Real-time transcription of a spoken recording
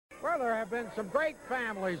Well, there have been some great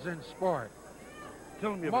families in sport.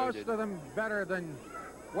 Tell me about Most of them better than,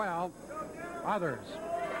 well, others.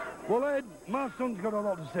 Well, Ed, my son's got a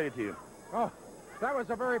lot to say to you. Oh, that was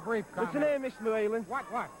a very brief comment. Listen here, Mr. Whalen. What?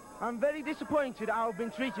 I'm very disappointed how I've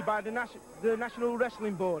been treated by the National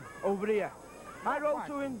Wrestling Board over here. I wrote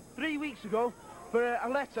to him 3 weeks ago for a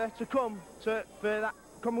letter to come for that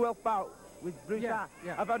Commonwealth bout with Bruce Hart.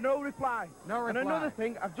 Yeah. I've had no reply. No reply. And another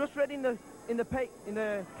thing, I've just read in the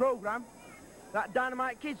program that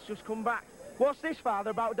Dynamite Kid's just come back. What's this,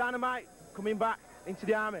 Father, about Dynamite coming back into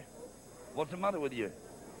the army? What's the matter with you?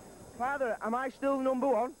 Father, am I still number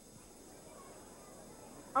one?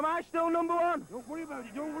 Am I still number one? Don't worry about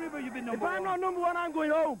it. Don't worry about you being number one. If I'm not number one, I'm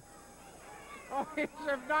going home. Oh, he's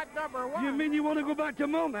not number one. You mean you want to go back to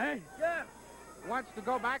Mum, eh? Yeah. Wants to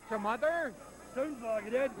go back to Mother? Sounds like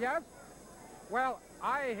it, Ed. Yes. Well,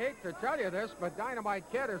 I hate to tell you this, but Dynamite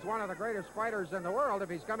Kid is one of the greatest fighters in the world. If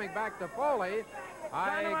he's coming back to Foley,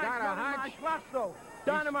 I got a hunch. Dynamite's not in my class, though.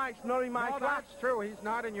 Dynamite's not in my class. That's true. He's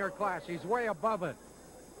not in your class. He's way above it.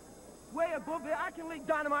 Way above it. I can leave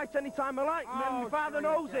Dynamite anytime I like. My father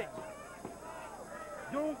knows it.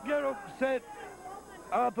 Don't get upset,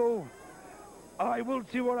 Arthur. I will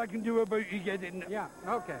see what I can do about you getting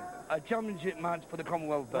a championship match for the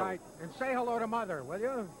Commonwealth belt. Right. And say hello to Mother, will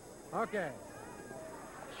you? Okay.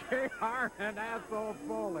 JR and Ethel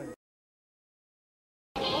Foley.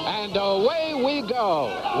 And away we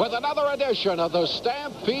go with another edition of the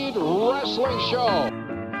Stampede Wrestling Show.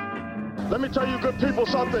 Let me tell you good people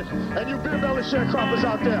something, and you beer belly sharecroppers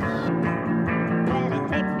out there. Well, he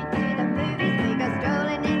takes me to the movies, we go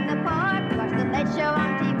strolling in the park, watch the Late Show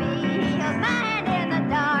on TV, he holds my hand in the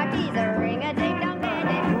dark, he's a ring-a-ding-dong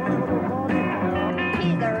dandy.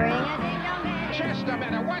 He's a ring-a-ding-dong dandy. Just a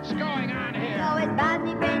minute, what's going on here? He always buys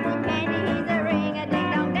me fancy candy, he's a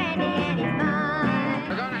ring-a-ding-dong dandy, and he's mine.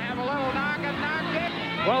 We're going to have a little knockin'.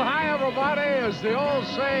 Well, hi, everybody. As the old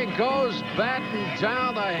saying goes, batten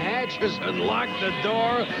down the hatches and lock the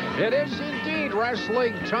door. It is indeed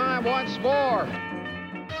wrestling time once more.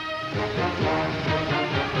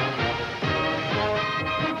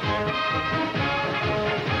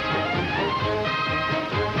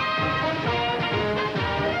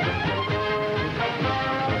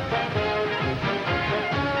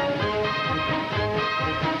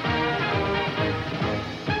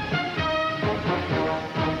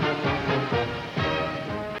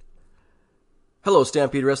 Hello,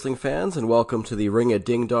 Stampede Wrestling fans, and welcome to the Ring a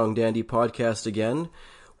Ding Dong Dandy podcast again.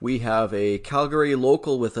 We have a Calgary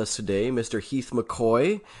local with us today, Mr. Heath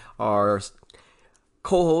McCoy. Our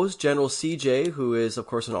co-host, General CJ, who is, of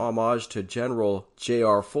course, an homage to General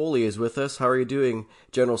JR Foley, is with us. How are you doing,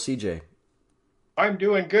 General CJ? I'm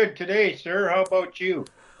doing good today, sir. How about you?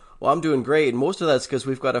 Well, I'm doing great, and most of that's because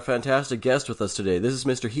we've got a fantastic guest with us today. This is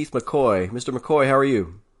Mr. Heath McCoy. Mr. McCoy, how are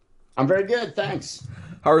you? I'm very good, thanks.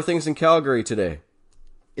 How are things in Calgary today?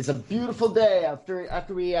 It's a beautiful day.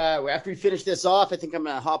 After we finish this off, I think I'm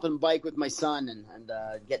gonna hop on a bike with my son and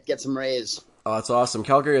get some rays. Oh, that's awesome.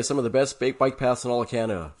 Calgary has some of the best bike paths in all of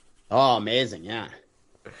Canada. Oh, amazing, yeah.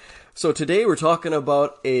 So today we're talking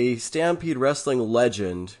about a Stampede Wrestling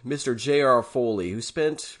legend, Mr. JR Foley, who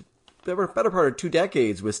spent the better part of 2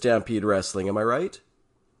 decades with Stampede Wrestling. Am I right?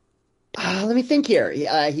 Let me think here.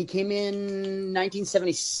 He came in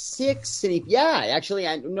 1976, and he came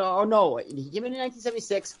in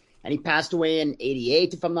 1976, and he passed away in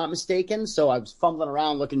 '88, if I'm not mistaken. So I was fumbling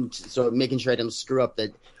around making sure I didn't screw up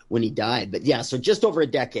that when he died. But yeah, so just over a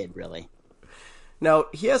decade, really. Now,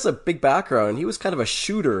 he has a big background. He was kind of a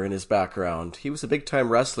shooter in his background. He was a big-time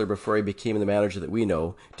wrestler before he became the manager that we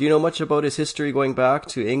know. Do you know much about his history going back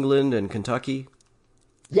to England and Kentucky?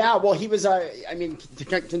 Yeah, well, he was.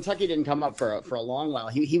 Kentucky didn't come up for a long while.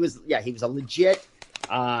 He was a legit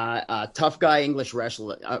tough guy English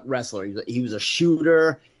wrestler. He was a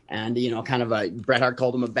shooter, and kind of Bret Hart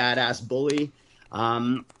called him a badass bully.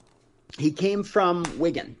 He came from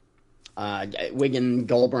Wigan,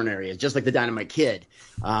 Goulburn area, just like the Dynamite Kid.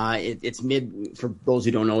 It's for those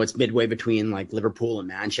who don't know, it's midway between like Liverpool and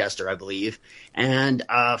Manchester, I believe. And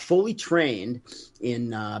Foley trained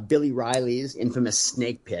in Billy Riley's infamous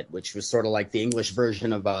Snake Pit, which was sort of like the English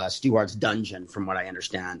version of Stu Hart's Dungeon, from what I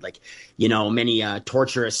understand. Like, many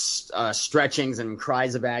torturous stretchings and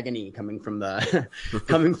cries of agony coming from the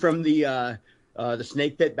the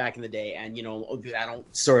Snake Pit back in the day, and that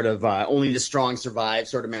don't sort of only the strong survive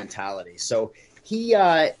sort of mentality. So he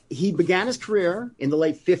began his career in the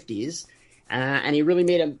late 50s, and he really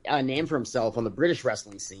made a name for himself on the British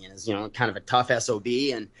wrestling scene as kind of a tough SOB.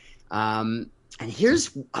 And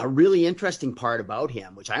here's a really interesting part about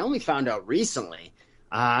him, which I only found out recently.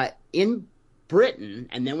 In Britain,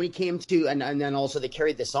 and then when he came to, and then also they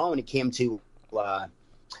carried this on when he came to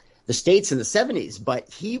the States in the 70s. But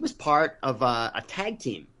he was part of a tag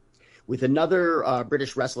team with another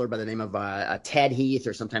British wrestler by the name of Ted Heath,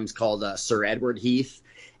 or sometimes called Sir Edward Heath.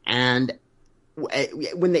 And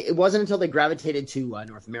it wasn't until they gravitated to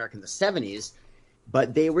North America in the 70s,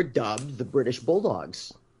 but they were dubbed the British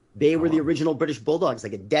Bulldogs. They were the original British Bulldogs,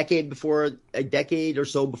 like a decade or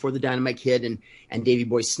so before the Dynamite Kid and Davey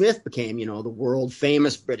Boy Smith became, the world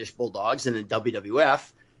famous British Bulldogs. And in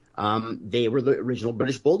WWF, they were the original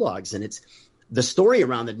British Bulldogs. And it's the story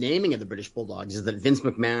around the naming of the British Bulldogs is that Vince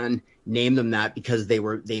McMahon named them that because they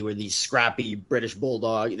were these scrappy British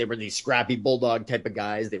Bulldog. They were these scrappy Bulldog type of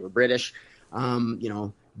guys. They were British,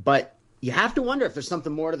 but you have to wonder if there's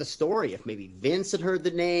something more to the story, if maybe Vince had heard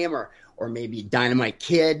the name or maybe Dynamite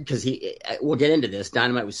Kid, because we'll get into this.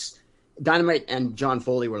 Dynamite and John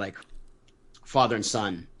Foley were like father and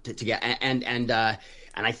son together.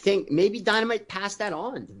 And I think maybe Dynamite passed that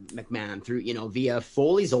on to McMahon through, via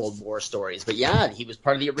Foley's old war stories. But yeah, he was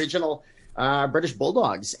part of the original British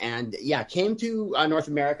Bulldogs, and came to North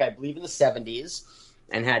America, I believe in the 70s,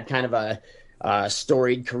 and had kind of a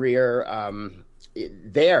storied career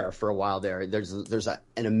there for a while there. There's an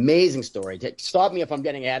amazing story. Stop me if I'm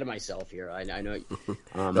getting ahead of myself here. I know.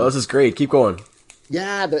 No, this is great. Keep going.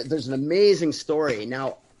 Yeah, there's an amazing story.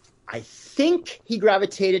 Now, I think he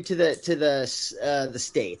gravitated to the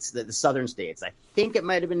states, the southern states. I think it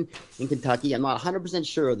might have been in Kentucky. I'm not 100%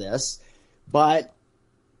 sure of this, but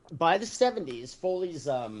by the 70s, Foley's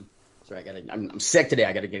I'm sick today.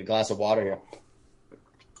 I got to get a glass of water here.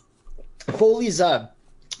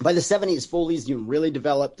 By the 70s, Foley's really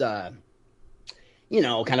developed, kind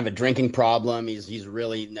of a drinking problem. He's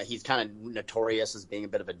kind of notorious as being a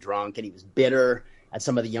bit of a drunk, and he was bitter at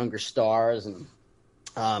some of the younger stars, and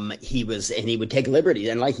he would take liberties,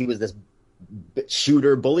 and he was this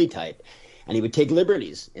shooter bully type, and he would take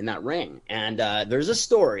liberties in that ring. And there's a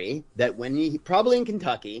story that when he, probably in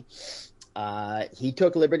Kentucky, he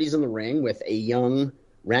took liberties in the ring with a young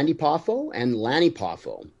Randy Poffo and Lanny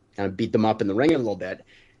Poffo, kind of beat them up in the ring a little bit.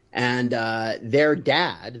 And their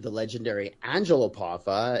dad, the legendary Angelo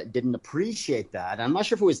Poffa, didn't appreciate that. I'm not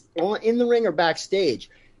sure if it was in the ring or backstage,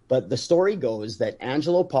 but the story goes that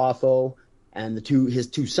Angelo Poffo and his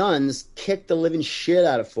two sons kicked the living shit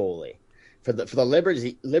out of Foley for the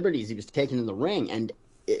liberties he was taking in the ring. And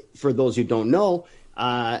for those who don't know,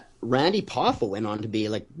 Randy Poffo went on to be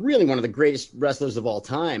really one of the greatest wrestlers of all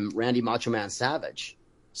time, Randy Macho Man Savage.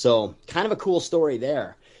 So kind of a cool story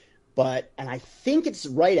there. And I think it's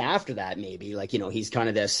right after that, maybe, he's kind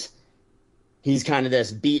of this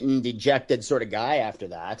beaten, dejected sort of guy after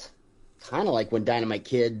that. Kind of like when Dynamite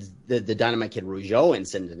Kid, the Dynamite Kid Rougeau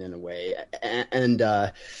incident in a way. And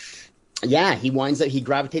he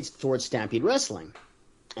gravitates towards Stampede Wrestling.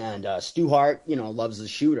 And Stu Hart, loves the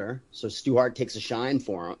shooter. So Stu Hart takes a shine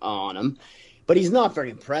on him. But he's not very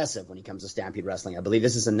impressive when he comes to Stampede Wrestling. I believe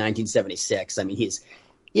this is in 1976. I mean, he's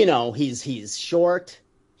short.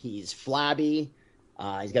 He's flabby.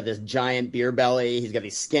 He's got this giant beer belly. He's got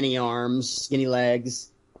these skinny arms, skinny legs.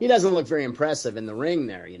 He doesn't look very impressive in the ring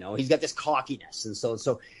there, He's got this cockiness. And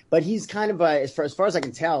so, but he's kind of, as far as I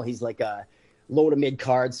can tell, he's like a low to mid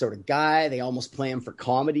card sort of guy. They almost play him for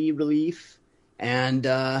comedy relief. And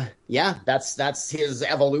that's his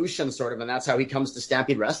evolution sort of. And that's how he comes to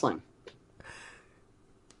Stampede Wrestling.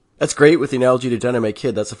 That's great with the analogy to Dynamite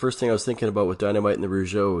Kid. That's the first thing I was thinking about with Dynamite and the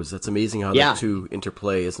Rougeaus. That's amazing how the two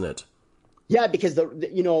interplay, isn't it? Yeah, because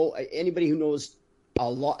anybody who knows a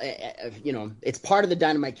lot, it's part of the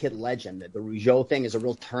Dynamite Kid legend. That the Rougeau thing is a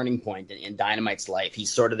real turning point in Dynamite's life.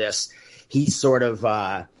 He's this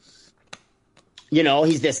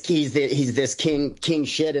king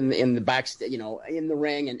shit in the back, in the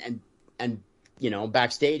ring and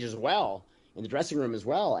backstage as well, in the dressing room as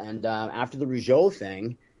well. And after the Rougeau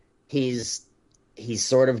thing, he gets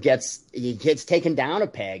taken down a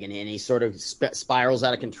peg, and he sort of spirals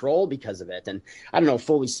out of control because of it. And I don't know if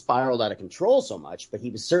Foley spiraled out of control so much, but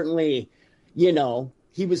he was certainly, he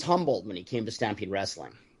was humbled when he came to Stampede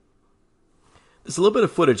Wrestling. There's a little bit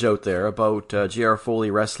of footage out there about JR Foley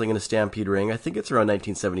wrestling in a Stampede ring. I think it's around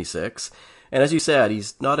 1976. And as you said,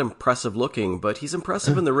 he's not impressive looking, but he's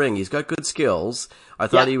impressive in the ring. He's got good skills. I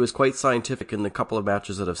thought he was quite scientific in the couple of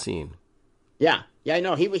matches that I've seen. Yeah, I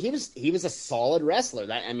know. He was a solid wrestler.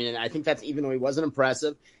 I think that's, even though he wasn't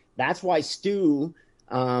impressive, that's why Stu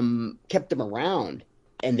kept him around,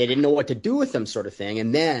 and they didn't know what to do with him, sort of thing.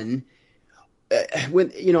 And then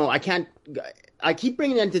I keep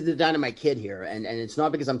bringing it into the Dynamite Kid here, and it's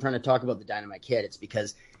not because I'm trying to talk about the Dynamite Kid. It's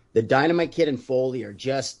because the Dynamite Kid and Foley are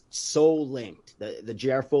just so linked. The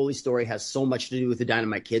JR Foley story has so much to do with the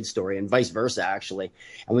Dynamite Kid story, and vice versa, actually.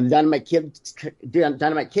 And when the Dynamite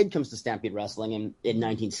Kid comes to Stampede Wrestling in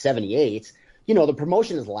 1978, you know, the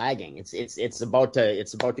promotion is lagging. It's about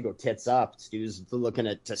to go tits up. Stu's looking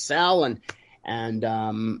to sell, and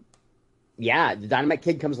yeah, the Dynamite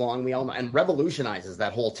Kid comes along, we all know, and revolutionizes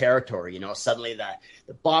that whole territory. You know, suddenly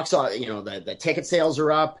the box, you know, the ticket sales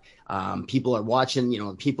are up. People are watching, you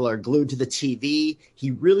know, people are glued to the TV.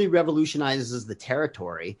 He really revolutionizes the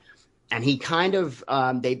territory, and he kind of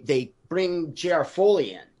they bring JR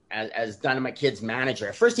Foley in as Dynamite Kid's manager.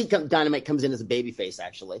 At first, Dynamite comes in as a babyface,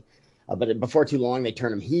 actually, but before too long, they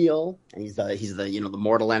turn him heel, and he's the you know, the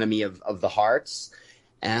mortal enemy of the Hearts,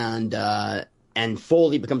 and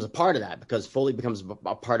Foley becomes a part of that, because Foley becomes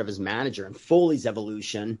a part of his manager, and Foley's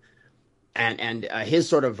evolution and his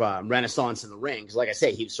sort of renaissance in the ring. Because like I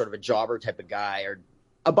say, he was sort of a jobber type of guy, or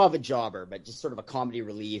above a jobber, but just sort of a comedy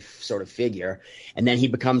relief sort of figure. And then he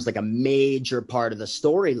becomes like a major part of the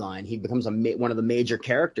storyline. He becomes one of the major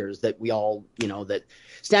characters that we all, you know, that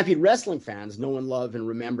Stampede Wrestling fans know and love and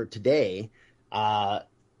remember today,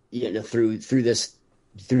 you know, through this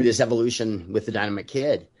evolution with the Dynamite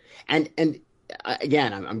Kid. And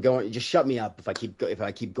again, I'm going, just shut me up if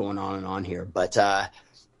I keep going on and on here. But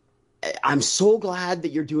I'm so glad that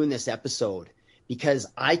you're doing this episode, because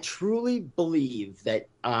I truly believe that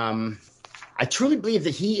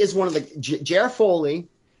he is one of the JR Foley.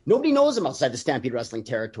 Nobody knows him outside the Stampede Wrestling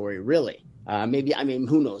territory, really. Maybe, I mean,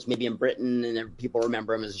 who knows? Maybe in Britain, and people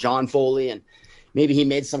remember him as John Foley, and maybe he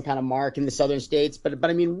made some kind of mark in the southern states. But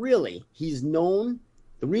I mean, really, he's known.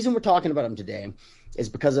 The reason we're talking about him today is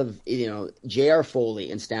because of, you know, JR Foley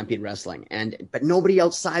in Stampede Wrestling, but nobody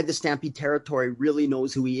outside the Stampede territory really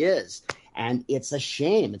knows who he is, and it's a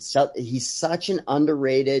shame. He's such an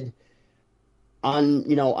underrated,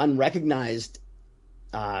 unrecognized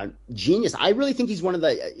genius. I really think he's one of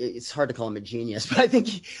the. It's hard to call him a genius, but I think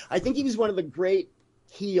he was one of the great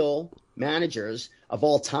heel managers of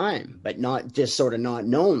all time, but not just sort of not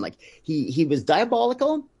known. Like he was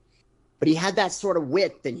diabolical, but he had that sort of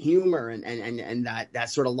wit and humor and that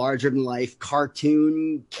sort of larger than life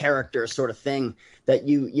cartoon character sort of thing that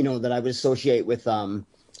that I would associate with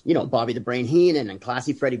Bobby the Brain Heenan and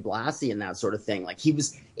Classy Freddie Blassie and that sort of thing. Like he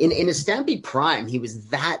was in his Stampede prime, he was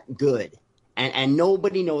that good, and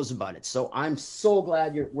nobody knows about it. So I'm so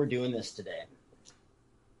glad we're doing this today.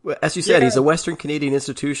 Well, as you said, he's a Western Canadian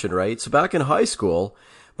institution, right? So back in high school,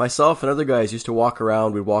 myself and other guys used to walk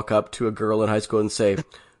around. We'd walk up to a girl in high school and say,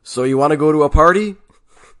 "So you want to go to a party?"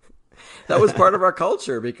 That was part of our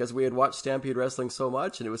culture because we had watched Stampede Wrestling so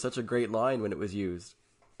much, and it was such a great line when it was used.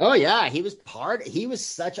 Oh yeah,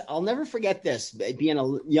 I'll never forget this. Being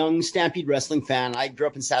a young Stampede Wrestling fan, I grew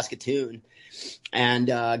up in Saskatoon, and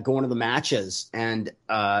going to the matches, and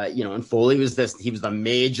and Foley was the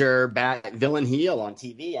major bad villain heel on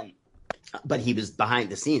TV, but he was behind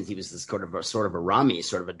the scenes. He was this sort of a rummy,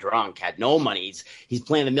 sort of a drunk, had no money. He's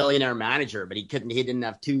playing the millionaire manager, but he didn't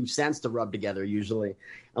have 2 cents to rub together usually.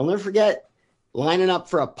 I'll never forget lining up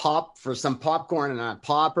for some popcorn and a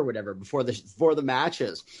pop or whatever before the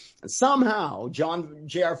matches. And somehow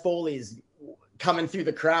JR Foley's coming through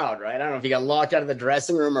the crowd, right? I don't know if he got locked out of the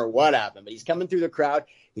dressing room or what happened, but he's coming through the crowd.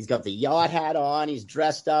 He's got the yacht hat on, he's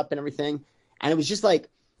dressed up and everything. And it was just like,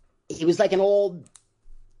 he was like an old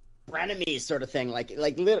frenemy sort of thing, like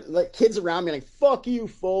kids around me like, "Fuck you,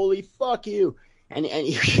 Foley, fuck you," and he,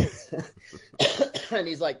 and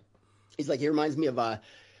he's like, he reminds me of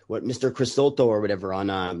what Mr. Crisotto or whatever on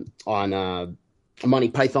Monty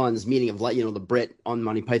Python's Meaning of Life, the Brit on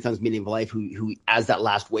Monty Python's Meaning of Life, who as that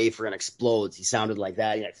last wafer and explodes, he sounded like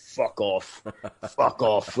that. He's like, "Fuck off, fuck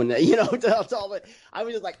off." When I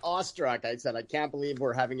was just like awestruck. I said, I can't believe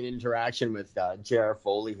we're having an interaction with JR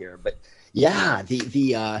Foley here. But yeah,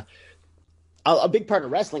 a big part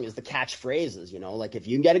of wrestling is the catchphrases. Like if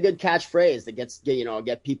you can get a good catchphrase that gets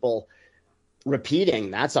get people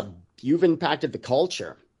repeating, you've impacted the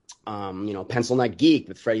culture. Pencil Neck Geek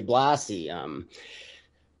with Freddie Blassie.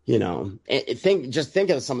 Think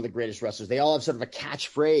of some of the greatest wrestlers. They all have sort of a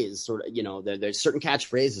catchphrase, sort of, there's certain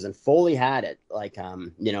catchphrases, and Foley had it, like,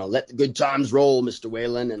 "Let the good times roll, Mr.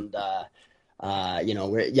 Whalen," and,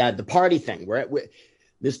 the party thing,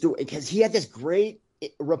 because he had this great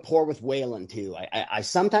rapport with Whalen too. I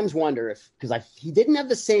sometimes wonder because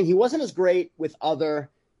he wasn't as great with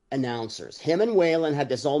other announcers. Him and Whalen had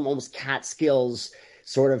this almost Catskills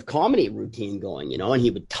sort of comedy routine going, and he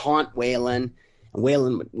would taunt Whalen, and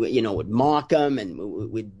Whalen would mock him and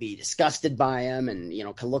would be disgusted by him and,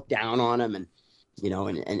 could look down on him. And,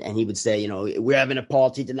 and he would say, "We're having a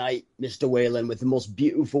party tonight, Mr. Whalen, with the most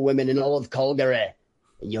beautiful women in all of Calgary."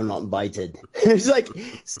 You're not invited. It's like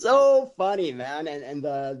so funny, man. And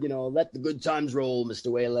let the good times roll,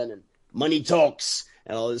 Mr. Whalen, and money talks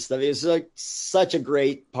and all this stuff. It's like such a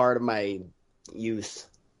great part of my youth.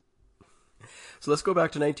 So let's go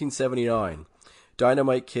back to 1979.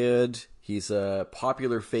 Dynamite Kid, he's a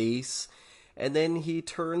popular face, and then he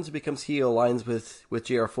turns and becomes heel, aligns with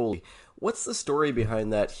JR Foley. What's the story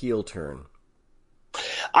behind that heel turn?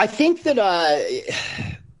 I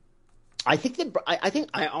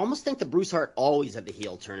almost think that Bruce Hart always had the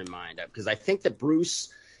heel turn in mind, because I think that Bruce,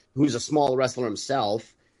 who's a small wrestler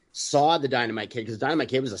himself, saw the Dynamite Kid, because Dynamite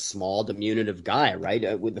Kid was a small, diminutive guy, right?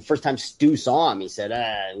 The first time Stu saw him, he said,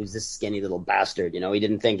 who's this skinny little bastard? He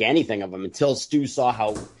didn't think anything of him until Stu saw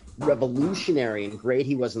how revolutionary and great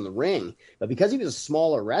he was in the ring. But because he was a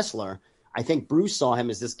smaller wrestler, I think Bruce saw him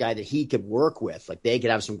as this guy that he could work with. Like, they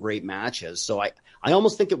could have some great matches. So I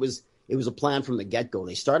almost think it was a plan from the get-go.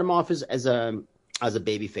 They start him off as a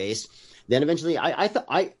babyface. Then eventually,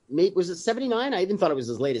 was it 79? I even thought it was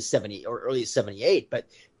as late as 70 or early as 78. But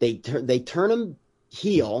they turn him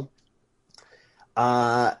heel.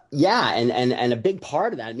 And a big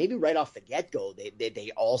part of that, maybe right off the get-go,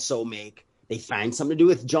 they also they find something to do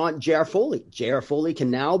with JR Foley. JR Foley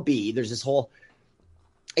can now be. There's this whole.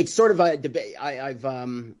 It's sort of a debate.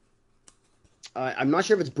 I'm not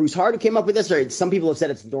sure if it's Bruce Hart who came up with this, or some people have said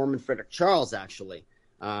it's Norman Frederick Charles, actually.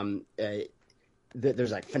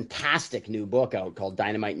 There's a fantastic new book out called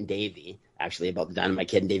Dynamite and Davey, actually, about the Dynamite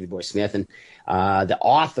Kid and Davey Boy Smith. And the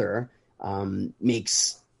author he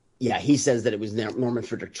says that it was Norman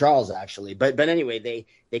Frederick Charles, actually. But anyway,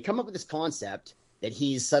 they come up with this concept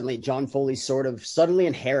that John Foley sort of suddenly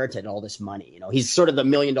inherited all this money. He's sort of the $1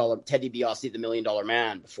 million, Ted DiBiase, the $1 Million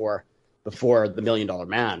Man before the $1 Million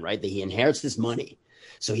Man, right? That he inherits this money.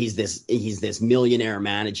 So he's this millionaire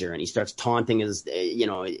manager, and he starts taunting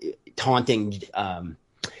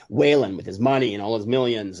Whalen with his money and all his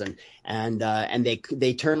millions. And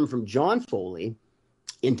they turn him from John Foley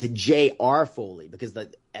into JR Foley, because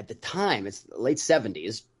at the time, it's the late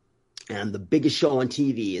 70s, and the biggest show on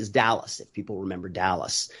TV is Dallas, if people remember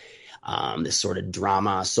Dallas, this sort of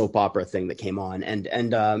drama soap opera thing that came on. And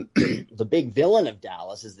the big villain of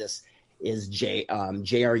Dallas is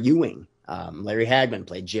J.R. Ewing. Larry Hagman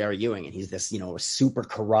played J.R. Ewing, and he's this, super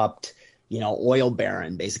corrupt, oil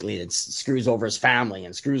baron, basically, that screws over his family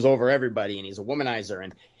and screws over everybody, and he's a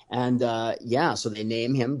womanizer. So they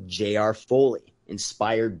name him J.R. Foley,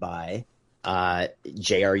 inspired by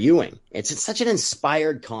J.R. Ewing. It's such an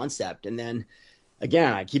inspired concept. And then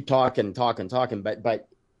again, I keep talking, but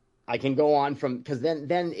I can go on because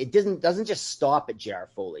then it doesn't just stop at J.R.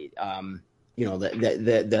 Foley.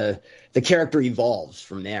 The character evolves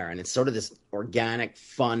from there, and it's sort of this organic,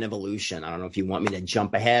 fun evolution. I don't know if you want me to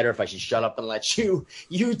jump ahead or if I should shut up and let you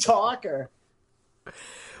talk. Or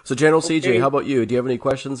so, General CJ, how about you? Do you have any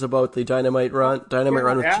questions about the Dynamite run?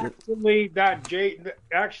 Actually,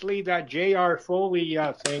 that JR Foley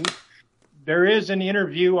thing. There is an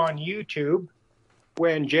interview on YouTube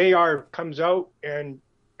when JR comes out and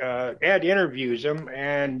Ed interviews him,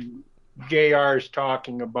 and JR's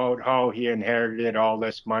talking about how he inherited all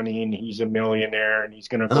this money and he's a millionaire and he's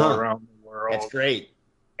going to go around the world. That's great.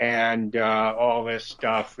 And all this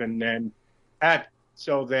stuff. And then at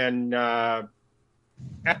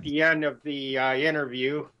the end of the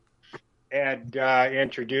interview, Ed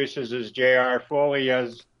introduces as JR Foley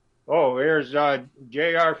as, here's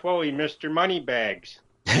JR Foley, Mr. Moneybags.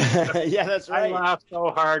 Yeah, that's right. I laughed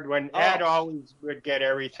so hard when Ed always would get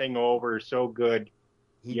everything over so good.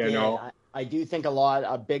 He did. I do think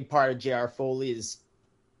a big part of JR Foley is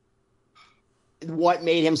what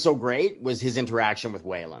made him so great was his interaction with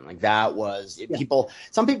Whalen. Like, that was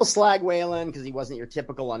some people slag Whalen because he wasn't your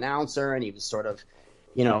typical announcer, and he was sort of,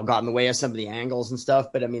 got in the way of some of the angles and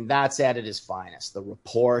stuff. But I mean, that's Ed at his finest. The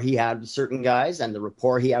rapport he had with certain guys and the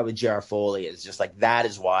rapport he had with JR Foley is just like, that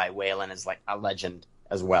is why Whalen is like a legend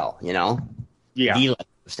as well, Yeah. The legend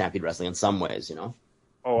of Stampede Wrestling in some ways,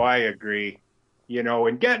 Oh, I agree.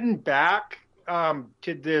 And getting back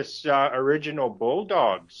to this original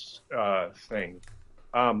Bulldogs thing,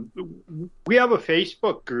 we have a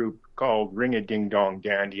Facebook group called Ring a Ding Dong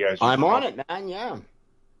Dandy. I'm on it, man, yeah.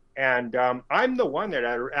 And I'm the one that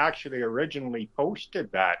actually originally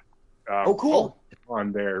posted that. Cool.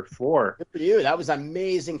 On there for. Good for you. That was an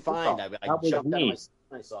amazing find. I jumped out of my seat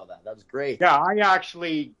when I saw that. That was great. Yeah,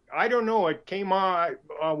 I don't know. It came on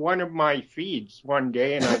one of my feeds one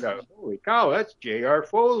day, and I thought, holy cow, that's JR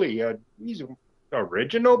Foley. He's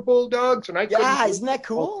original Bulldogs. And isn't that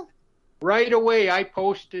cool? Right away, I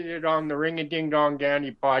posted it on the Ring a Ding Dong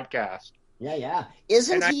Dandy podcast. Yeah.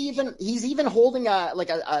 Isn't he even? He's even holding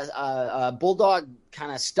a bulldog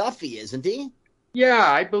kind of stuffy, isn't he?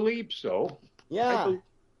 Yeah, I believe so. Yeah.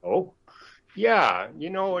 Yeah,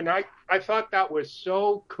 and I thought that was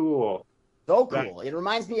so cool. So cool. It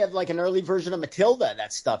reminds me of like an early version of Matilda,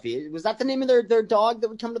 that stuffy. Was that the name of their dog that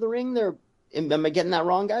would come to the ring? Am I getting that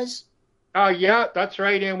wrong, guys? Yeah, that's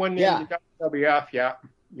right. And when in the WWF,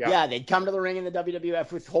 Yeah, they'd come to the ring in the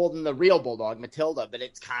WWF with holding the real bulldog, Matilda, but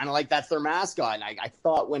it's kind of like that's their mascot. And I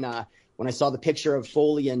thought when I saw the picture of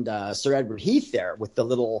Foley and Sir Edward Heath there with the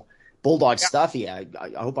little bulldog stuffy, I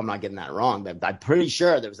hope I'm not getting that wrong, but I'm pretty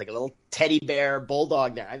sure there was like a little teddy bear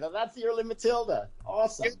bulldog there. I thought that's the early Matilda.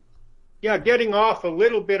 Awesome. Yeah, getting off a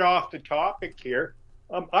little bit off the topic here.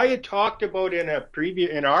 I had talked about in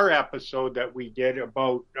our episode that we did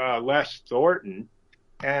about Les Thornton,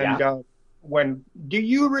 and do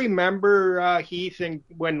you remember Heath and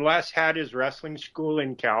when Les had his wrestling school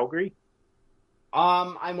in Calgary?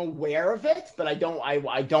 I'm aware of it, but I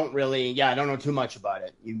don't really. I don't know too much about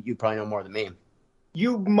it. You probably know more than me.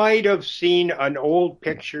 You might have seen an old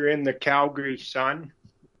picture in the Calgary Sun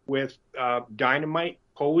with Dynamite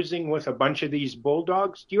posing with a bunch of these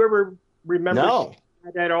bulldogs. Do you ever remember seeing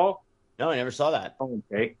that at all? No, I never saw that.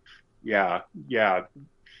 Okay. Yeah.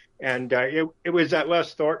 And it was at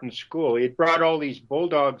Les Thornton's school. He had brought all these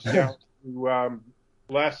bulldogs down to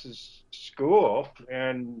Les's school,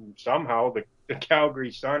 and somehow the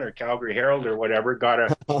Calgary Sun or Calgary Herald or whatever got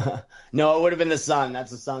a... No, it would have been the Sun.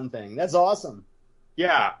 That's a Sun thing. That's awesome.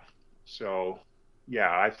 Yeah. So,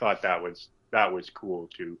 I thought that was cool,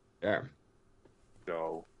 too. Yeah.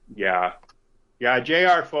 So, yeah,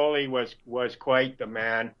 JR Foley was quite the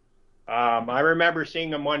man. I remember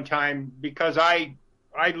seeing him one time because I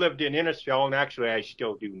lived in Innisfil, and actually I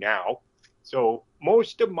still do now. So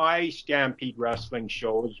most of my Stampede Wrestling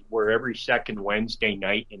shows were every second Wednesday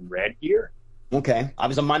night in Red Deer. Okay. I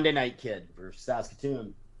was a Monday night kid for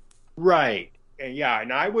Saskatoon. Right. Yeah,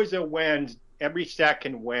 and I was every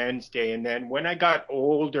second Wednesday. And then when I got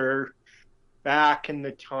older, back in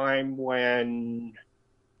the time when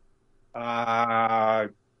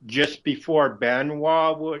just before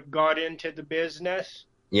Benoit got into the business.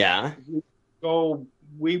 Yeah. So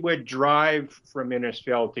we would drive from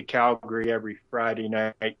Innisfil to Calgary every Friday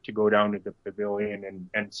night to go down to the pavilion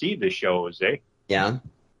and see the shows, eh? Yeah.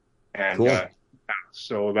 And cool.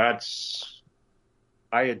 So that's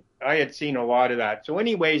I had seen a lot of that. So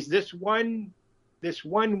anyways, this one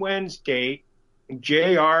Wednesday,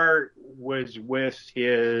 JR was with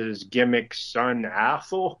his gimmick son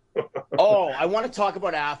Athel. Oh, I want to talk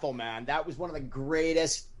about Athel, man. That was one of the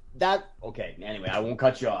greatest. Okay. Anyway, I won't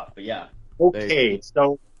cut you off, but yeah. Okay,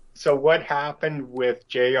 so what happened with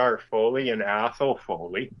JR Foley and Athel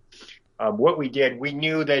Foley? What we did, we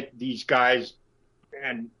knew that these guys,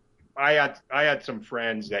 and I had some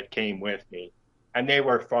friends that came with me, and they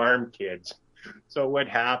were farm kids. So what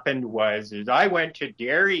happened was I went to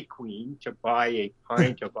Dairy Queen to buy a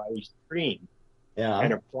pint of ice cream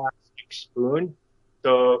and a plastic spoon.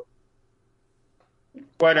 So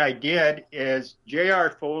what I did is JR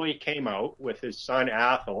Foley came out with his son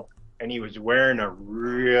Athel, and he was wearing a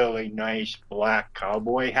really nice black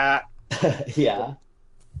cowboy hat. Yeah.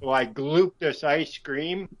 So I glooped this ice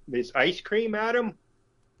cream at him,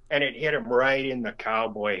 and it hit him right in the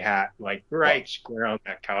cowboy hat, like right square on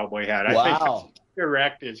that cowboy hat. Wow. I think he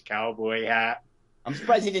wrecked his cowboy hat. I'm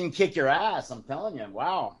surprised he didn't kick your ass. I'm telling you.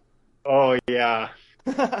 Wow. Oh, yeah.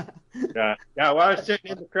 Yeah. Well, I was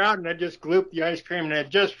sitting in the crowd, and I just glooped the ice cream, and it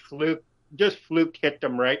just fluked hit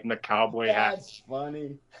them right in the cowboy hat. That's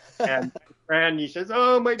funny. And my friend, he says,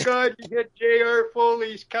 "Oh, my God, you hit JR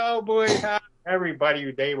Foley's cowboy hat."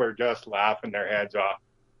 Everybody, they were just laughing their heads off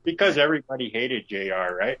because everybody hated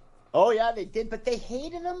JR, right? Oh, yeah, they did. But they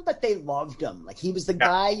hated him, but they loved him. Like, he was the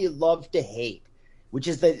guy you loved to hate, which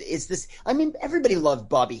is this. I mean, everybody loved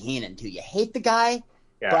Bobby Heenan, too. You hate the guy,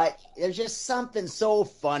 but there's just something so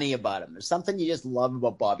funny about him. There's something you just love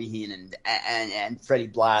about Bobby Heenan and Freddie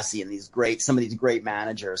Blassie and some of these great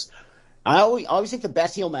managers. I always think the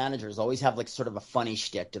best heel managers always have like sort of a funny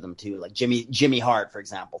shtick to them too, like Jimmy Hart, for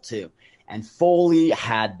example, too. And Foley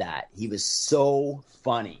had that. He was so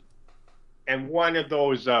funny. And one of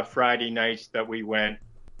those Friday nights that we went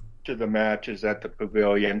to the matches at the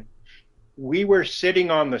pavilion, we were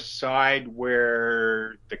sitting on the side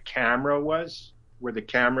where the camera was, where the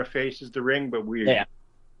camera faces the ring, but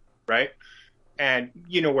right? And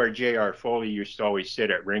you know where JR Foley used to always sit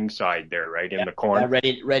at ringside there, right in the corner,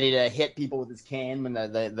 ready to hit people with his cane when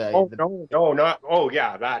that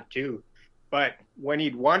too. But when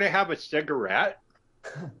he'd want to have a cigarette,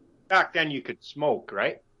 back then you could smoke,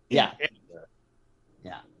 right? Yeah.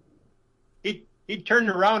 he'd turn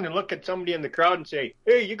around and look at somebody in the crowd and say,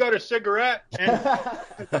 "Hey, you got a cigarette?" And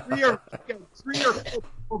three or four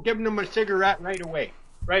people giving him a cigarette right away.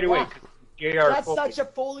 Yeah. JR That's Foley. such a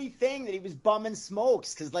Foley thing that he was bumming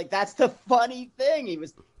smokes, because like that's the funny thing.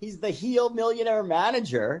 He's the heel millionaire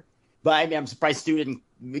manager. But I mean, I'm surprised Stu didn't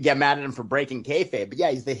get mad at him for breaking kayfabe. But yeah,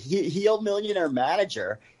 he's the heel millionaire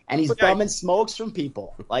manager, and he's bumming smokes from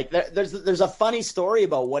people. Like there's a funny story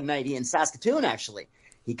about one night in Saskatoon. Actually,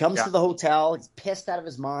 he comes to the hotel. He's pissed out of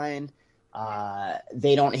his mind.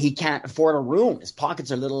 He can't afford a room. His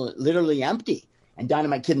pockets are literally empty. And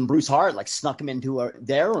Dynamite Kid and Bruce Hart like snuck him into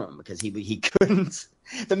their room because he couldn't.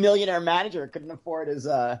 The millionaire manager couldn't afford his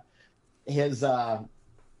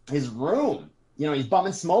room. You know, he's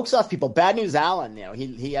bumming smokes off people. Bad News Allen, you know,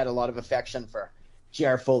 he had a lot of affection for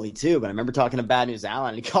JR Foley too. But I remember talking to Bad News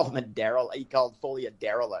Allen, and he called him a derelict. He called Foley a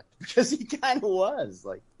derelict because he kind of was,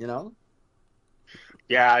 like, you know.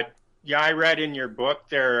 Yeah. I read in your book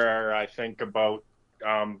there, I think, about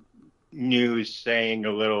news saying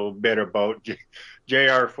a little bit about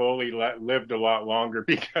JR Foley lived a lot longer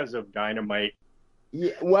because of Dynamite.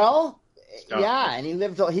 Yeah, well, yeah, and he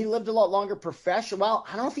lived a lot longer professional. Well,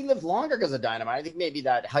 I don't know if he lived longer because of Dynamite. I think maybe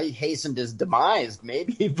that hastened his demise,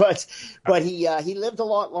 maybe, but he lived a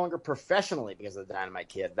lot longer professionally because of the Dynamite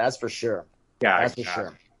Kid. That's for sure. Yeah, that's for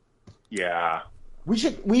sure. Yeah.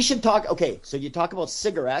 We should talk. Okay, so you talk about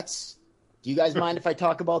cigarettes. Do you guys mind if I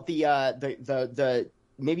talk about the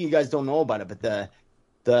maybe you guys don't know about it, but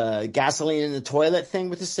the gasoline in the toilet thing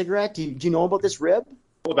with the cigarette? Do you know about this rib?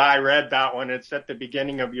 Well, I read that one. It's at the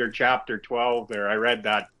beginning of your chapter 12 there. I read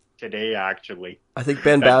that today, actually. I think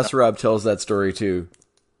Ben Bassarab tells that story too.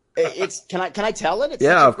 Can I tell it? It's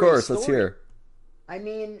yeah, of course. Let's hear. I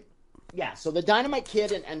mean, yeah. So the Dynamite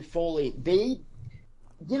Kid and Foley,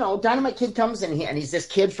 Dynamite Kid comes in and he's this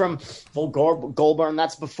kid from Goulburn.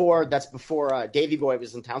 That's before Davey Boy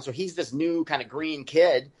was in town. So he's this new kind of green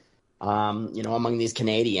kid, among these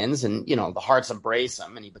Canadians, and the Hearts embrace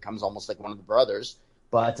him, and he becomes almost like one of the brothers.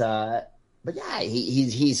 But yeah,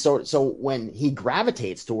 he's so when he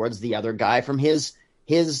gravitates towards the other guy from his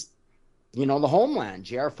the homeland,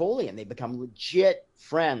 JR Foley, and they become legit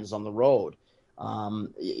friends on the road.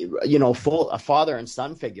 A father and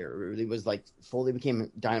son figure. It was like Foley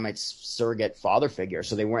became Dynamite's surrogate father figure.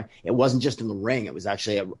 So it wasn't just in the ring. It was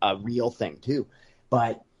actually a real thing too.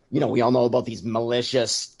 But, we all know about these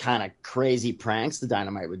malicious kind of crazy pranks the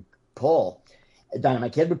Dynamite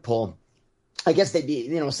Kid would pull. I guess they'd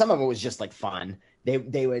be, some of it was just like fun. They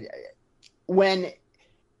would, when,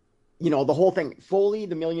 the whole thing, Foley,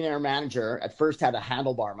 the millionaire manager, at first had a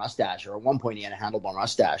handlebar mustache, or at one point he had a handlebar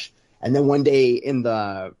mustache. And then one day in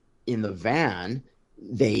the van,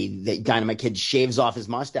 the Dynamite Kid shaves off his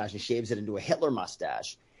mustache and shaves it into a Hitler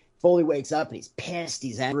mustache. Foley wakes up and he's pissed,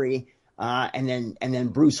 he's angry, and then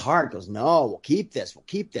Bruce Hart goes, "No, we'll keep this.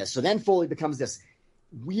 So then Foley becomes this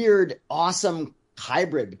weird, awesome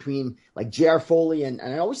hybrid between like JR Foley and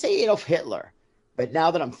I always say Adolf Hitler, but now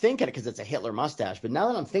that I'm thinking it, because it's a Hitler mustache, but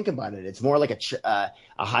now that I'm thinking about it, it's more like a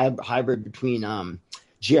hybrid between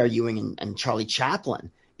J.R. Ewing and Charlie Chaplin.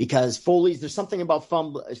 Because there's something about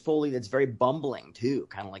Foley that's very bumbling too,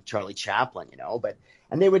 kind of like Charlie Chaplin, But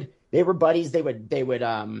they were buddies.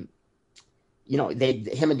 Him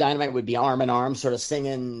and Dynamite would be arm in arm, sort of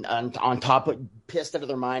singing on top of, pissed out of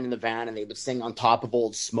their mind in the van, and they would sing on top of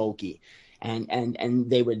Old Smokey, and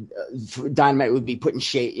they would Dynamite would be putting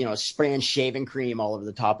spraying shaving cream all over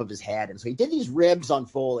the top of his head, and so he did these ribs on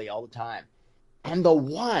Foley all the time, and the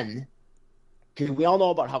one. Because we all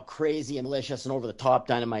know about how crazy and malicious and over the top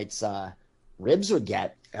Dynamite's ribs would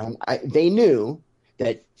get. And they knew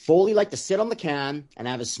that Foley liked to sit on the can and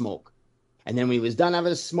have his smoke. And then when he was done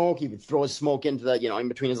having his smoke, he would throw his smoke into the, in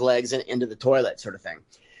between his legs and into the toilet, sort of thing.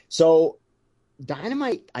 So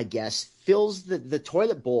Dynamite, I guess, fills the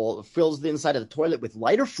toilet bowl, fills the inside of the toilet with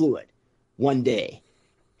lighter fluid one day.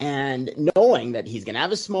 And knowing that he's going to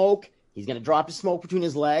have his smoke, he's going to drop his smoke between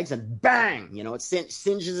his legs, and bang, it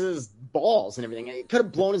singes his balls and everything. And it could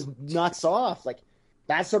have blown his nuts off. Like,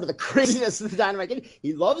 that's sort of the craziness of the Dynamite Kid.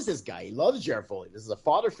 He loves this guy. He loves JR Foley. This is a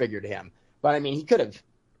father figure to him. But, I mean, he could have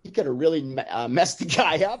really messed the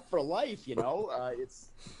guy up for life,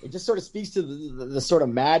 It just sort of speaks to the sort of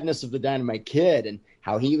madness of the Dynamite Kid and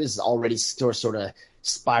how he was already sort of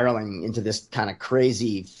spiraling into this kind of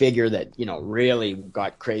crazy figure that, really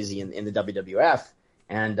got crazy in the WWF.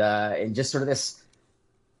 And just sort of this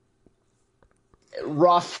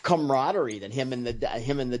rough camaraderie that him and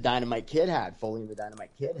the Dynamite Kid had, Foley and the Dynamite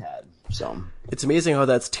Kid had. So it's amazing how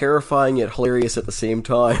that's terrifying yet hilarious at the same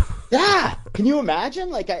time. Yeah, can you imagine?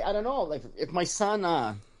 Like I don't know. Like if my son,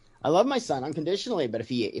 I love my son unconditionally, but if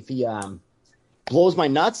he blows my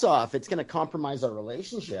nuts off, it's going to compromise our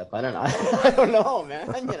relationship. I don't know. I don't know,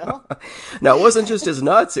 man, you know? Now, it wasn't just his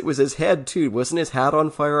nuts, it was his head, too. Wasn't his hat on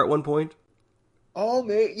fire at one point? Oh,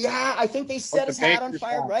 yeah, I think they set his hat on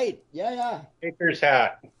fire, right. Yeah. Baker's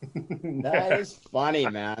hat. That is funny,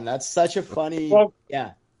 man. That's such a funny,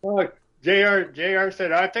 yeah. Look, JR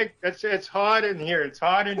said, I think it's hot in here. It's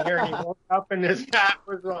hot in here. And he woke up and his hat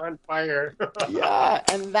was on fire. Yeah,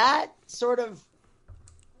 and that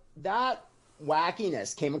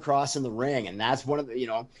wackiness came across in the ring, and that's one of the, you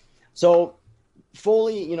know, so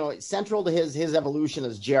Foley, you know, central to his evolution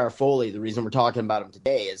as JR Foley, the reason we're talking about him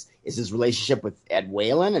today is his relationship with Ed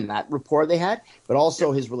Whalen and that rapport they had, but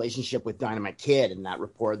also his relationship with Dynamite Kid and that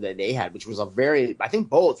rapport that they had, which was I think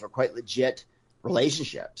both were quite legit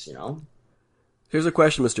relationships, you know. Here's a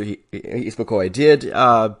question, Mr. Heath McCoy. Did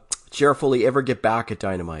JR Foley ever get back at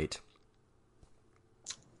Dynamite?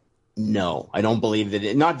 No, I don't believe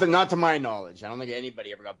that. Not to my knowledge. I don't think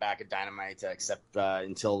anybody ever got back at Dynamite except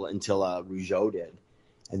until Rougeau did,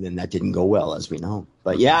 and then that didn't go well, as we know.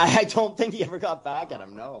 But yeah, I don't think he ever got back at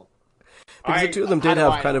him. No, because the two of them did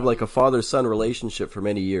have kind of like a father-son relationship for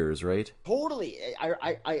many years, right? Totally.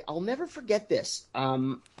 I'll never forget this.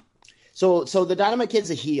 So the Dynamite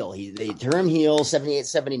Kid's a heel. They turn him heel 78,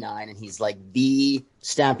 79, and he's like the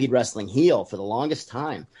Stampede Wrestling heel for the longest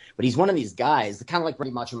time. But he's one of these guys, kind of like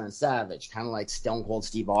Pretty Macho Man Savage, kind of like Stone Cold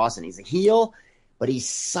Steve Austin. He's a heel, but he's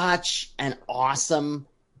such an awesome,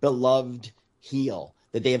 beloved heel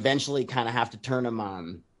that they eventually kind of have to turn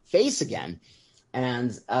him face again.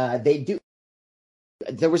 And they do.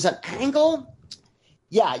 There was an angle.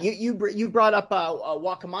 Yeah, you brought up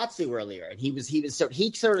Wakamatsu earlier, and he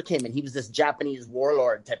sort of came in. He was this Japanese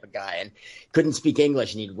warlord type of guy, and couldn't speak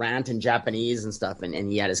English, and he'd rant in Japanese and stuff, and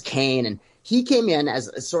he had his cane, and he came in as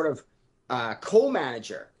a sort of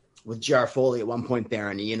co-manager with JR Foley at one point there,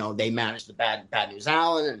 and you know they managed the Bad News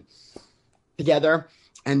Allen and together,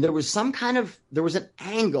 and there was an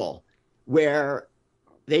angle where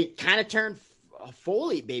they kind of turned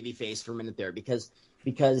Foley babyface for a minute there because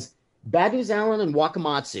Bad News Allen and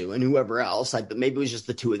Wakamatsu and whoever else, maybe it was just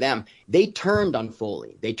the two of them, they turned on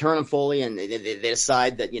Foley. They turn on Foley and they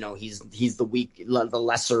decide that, you know, he's the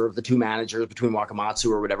lesser of the two managers between Wakamatsu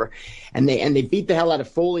or whatever. And they beat the hell out of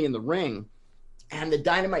Foley in the ring. And the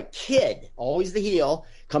Dynamite Kid, always the heel,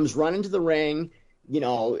 comes running to the ring, you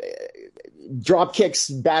know, drop kicks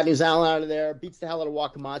Bad News Allen out of there, beats the hell out of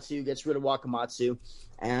Wakamatsu, gets rid of Wakamatsu.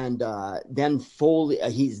 And then Foley,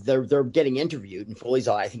 they're getting interviewed, and Foley's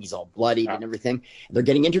I think he's all bloodied and everything. They're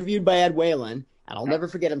getting interviewed by Ed Whalen, and I'll never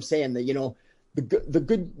forget him saying that, you know, the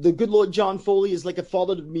good Lord John Foley is like a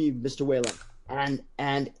father to me, Mr. Whalen,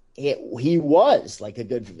 and he was like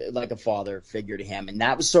a father figure to him, and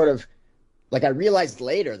that was sort of like I realized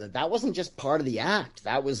later that wasn't just part of the act.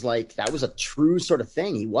 That was a true sort of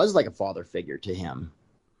thing. He was like a father figure to him.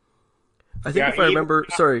 I think if I remember,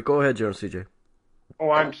 sorry, go ahead, General CJ. Oh,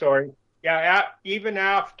 I'm sorry. Yeah, even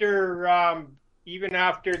after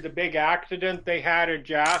the big accident they had at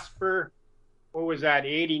Jasper, what was that,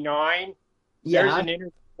 89? Yeah.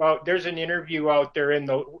 There's an interview out there in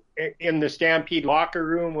the Stampede locker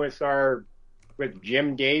room with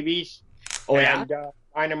Jim Davies. Oh, and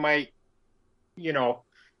Dynamite, you know,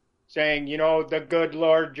 saying, you know, the good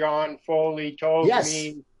Lord John Foley told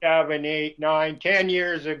me 7, 8, 9, 10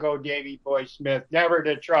 years ago, Davey Boy Smith, never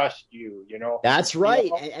to trust you, you know. That's right. You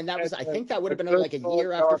know, and that was, I think that would have been like a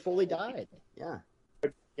year after Foley died. Yeah.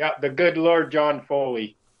 Yeah, the good Lord John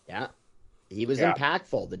Foley. Yeah. He was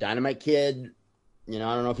impactful. The Dynamite Kid, you know,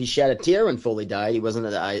 I don't know if he shed a tear when Foley died. He wasn't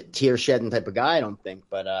a tear shedding type of guy, I don't think,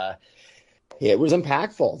 but it was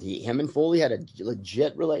impactful. Him and Foley had a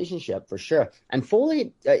legit relationship for sure. And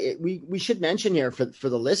Foley, we should mention here for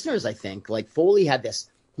the listeners, I think, like Foley had this.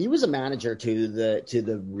 He was a manager to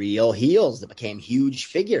the real heels that became huge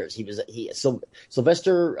figures.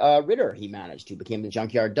 Sylvester Ritter he managed, who became the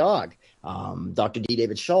Junkyard Dog. Dr. D.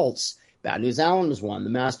 David Schultz, Bad News Allen was one. The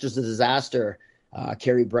Masters of Disaster,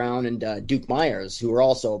 Kerry Brown and Duke Myers, who were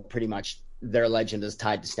also pretty much their legend is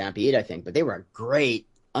tied to Stampede, I think. But they were a great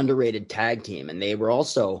underrated tag team, and they were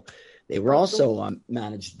also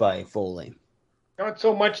managed by Foley. Not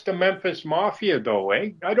so much the Memphis Mafia, though,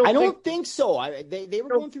 eh? I don't think so. They were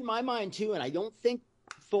going through my mind, too, and I don't think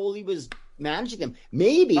Foley was managing them.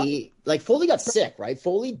 Maybe, like, Foley got sick, right?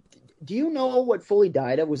 Foley, do you know what Foley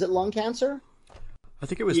died of? Was it lung cancer? I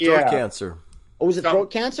think it was throat cancer. Oh, was it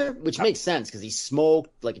throat cancer? Which makes sense, because he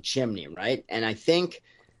smoked like a chimney, right? And I think,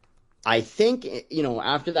 you know,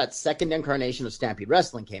 after that second incarnation of Stampede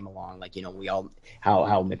Wrestling came along, like, you know,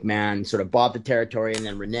 how McMahon sort of bought the territory and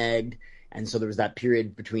then reneged. And so there was that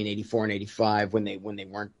period between 84 and 85 when they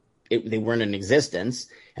weren't they weren't in existence.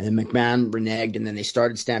 And then McMahon reneged, and then they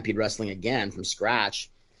started Stampede Wrestling again from scratch.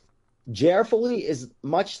 JR Foley is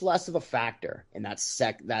much less of a factor in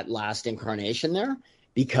that last incarnation there,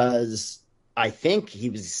 because I think he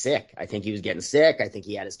was sick. I think he was getting sick. I think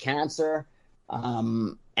he had his cancer.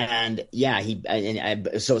 So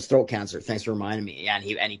it's throat cancer. Thanks for reminding me. Yeah,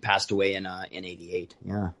 and he passed away in '88.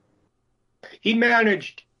 Yeah. He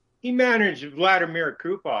managed Vladimir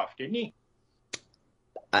Krupov, didn't he?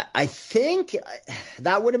 I think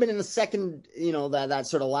that would have been in the second, that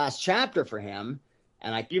sort of last chapter for him.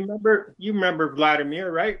 And you remember Vladimir,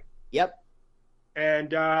 right? Yep.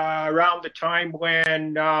 And around the time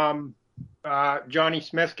when Johnny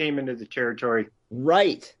Smith came into the territory.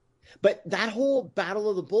 Right. But that whole Battle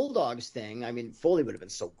of the Bulldogs thing, I mean, Foley would have been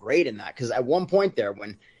so great in that, because at one point there,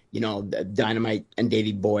 when Dynamite and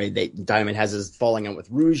Davey Boy, Dynamite has his falling out with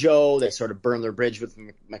Rougeau, they sort of burn their bridge with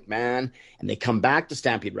McMahon, and they come back to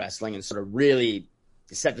Stampede Wrestling and sort of really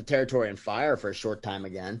set the territory on fire for a short time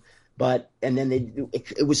again. And then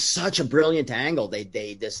it was such a brilliant angle. They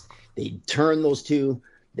turned those two,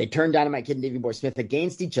 they turned Dynamite Kid and Davey Boy Smith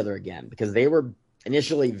against each other again, because they were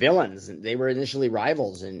initially villains, and they were initially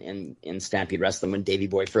rivals in Stampede Wrestling when Davey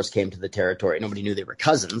Boy first came to the territory. Nobody knew they were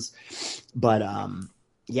cousins, but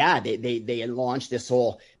they launched this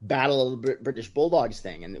whole Battle of the British Bulldogs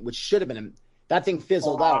thing, and which should have been that thing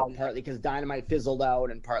fizzled out, partly because Dynamite fizzled out,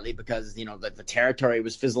 and partly because the territory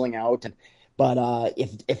was fizzling out. But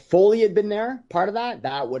if Foley had been there, part of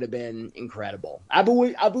that would have been incredible.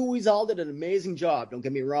 Abu Wizal did an amazing job. Don't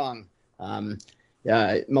get me wrong.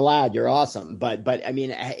 Malad, you're awesome. But I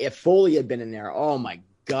mean, if Foley had been in there, oh my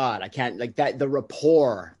God, I can't, like that, the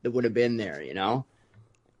rapport that would have been there,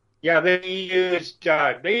 Yeah, they used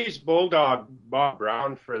Bulldog Bob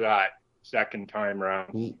Brown for that second time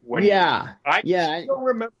around. I still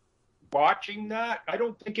remember watching that. I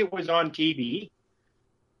don't think it was on TV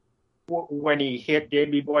when he hit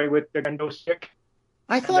Davey Boy with the kendo stick.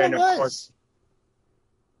 I thought it was.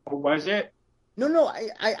 Was it? No,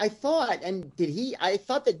 I thought, I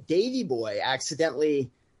thought that Davey Boy accidentally,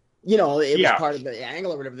 it was part of the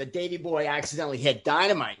angle or whatever, that Davey Boy accidentally hit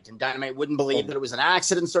Dynamite, and Dynamite wouldn't believe that it was an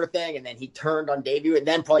accident sort of thing, and then he turned on Davey, and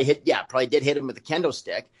then probably did hit him with a kendo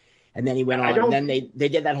stick, and then he went on, and then they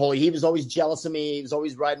did that whole, he was always jealous of me, he was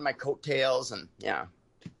always riding my coattails, and yeah.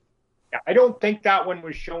 I don't think that one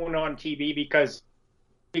was shown on TV because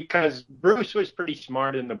Bruce was pretty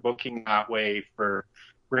smart in the booking that way for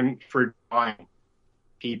drawing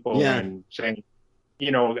people and saying,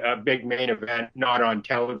 a big main event not on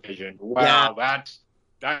television. Wow, that's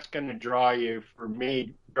going to draw you for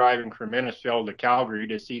me driving from Innisfil to Calgary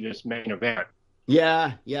to see this main event.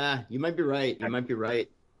 Yeah, you might be right.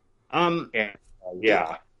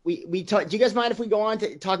 We talk. Do you guys mind if we go on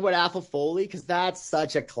to talk about Athel Foley, because that's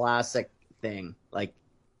such a classic thing? Like,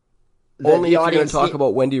 only if you're going to talk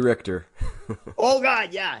about Wendy Richter. Oh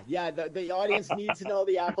God, yeah. The audience needs to know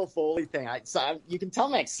the Athel Foley thing. You can tell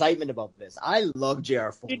my excitement about this. I love JR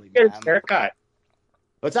Foley. How did he get his haircut?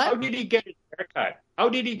 What's that? How did he get his haircut? How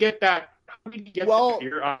did he get that?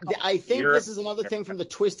 I think this is another thing from the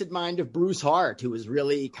twisted mind of Bruce Hart, who was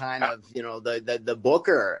really kind of, the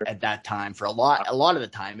booker at that time for a lot of the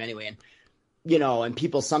time anyway. And,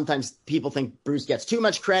 and sometimes people think Bruce gets too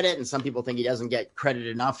much credit, and some people think he doesn't get credit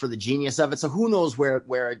enough for the genius of it. So who knows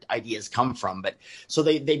where ideas come from. But so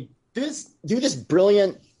they do this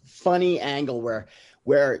brilliant, funny angle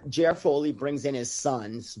where JR Foley brings in his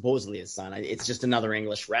son, supposedly his son. It's just another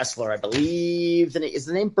English wrestler, I believe. Is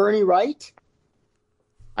the name Bernie Wright?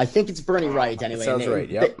 I think it's Bernie Wright anyway. Sounds right,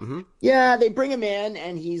 yeah. Yeah, they bring him in,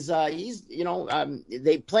 and he's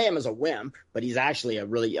they play him as a wimp, but he's actually a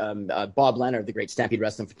really, Bob Leonard, the great Stampede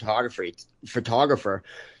Wrestling photographer,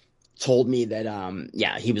 told me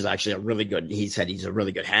that, he was actually he said he's a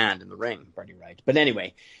really good hand in the ring, Bernie Wright. But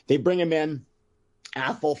anyway, they bring him in,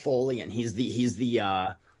 Athel Foley, and he's the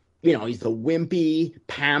wimpy,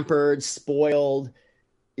 pampered, spoiled,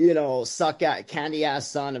 candy ass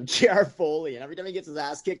son of JR Foley. And every time he gets his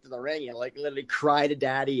ass kicked in the ring, he literally cry to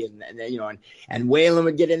daddy, and Waylon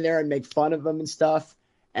would get in there and make fun of him and stuff.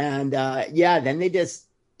 And then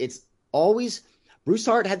it's always, Bruce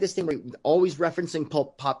Hart had this thing where always referencing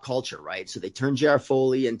pop culture, right? So they turned John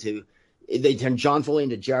Foley into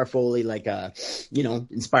JR Foley,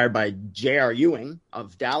 inspired by J.R. Ewing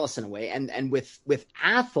of Dallas in a way. And with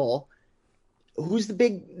Athel, who's the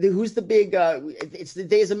big it's the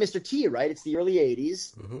days of Mr. T, right? It's the early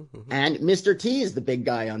 80s. And Mr. T is the big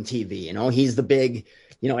guy on TV. He's the big,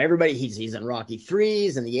 everybody, he's in Rocky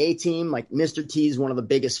 3s and the A-Team. Like, Mr. T is one of the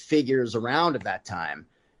biggest figures around at that time.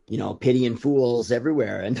 pitying fools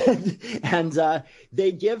everywhere. And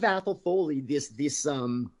they give Athol Foley this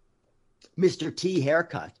Mr. T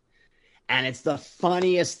haircut. And it's the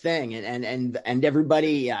funniest thing. And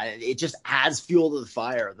everybody, it just adds fuel to the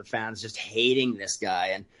fire. The fans just hating this guy.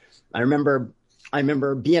 And I remember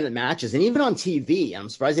being at matches and even on TV. I'm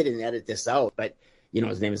surprised they didn't edit this out, but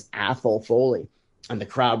his name is Athol Foley. And the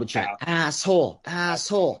crowd would chant, asshole,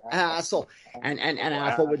 asshole, asshole. And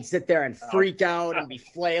Athol would sit there and freak out and be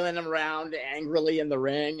flailing around angrily in the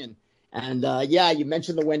ring. And you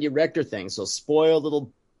mentioned the Wendy Richter thing. So spoiled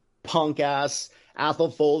little punk ass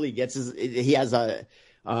Athol Foley he has a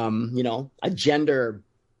gender,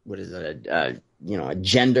 what is it? A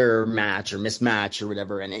gender match or mismatch or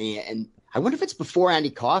whatever. And I wonder if it's before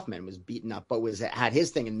Andy Kaufman was beaten up, but had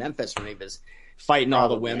his thing in Memphis when he was fighting all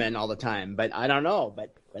the women all the time. But I don't know.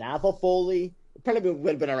 But Athol Foley probably would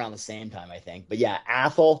have been around the same time, I think. But yeah,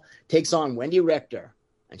 Athol takes on Wendy Richter,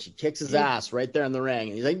 and she kicks his ass right there in the ring.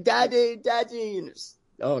 And he's like, Daddy, Daddy. And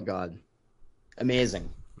oh, God. Amazing.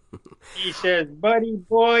 He says, buddy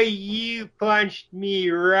boy, you punched me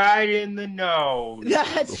right in the nose.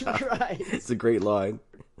 That's right. It's a great line.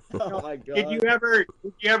 Oh, my God. Did you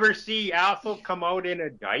ever see Athol come out in a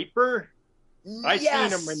diaper? I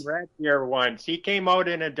seen him in Red Deer once. He came out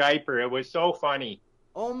in a diaper. It was so funny.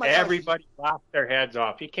 Oh my! Everybody laughed their heads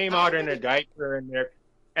off. He came out in a diaper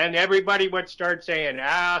and everybody would start saying,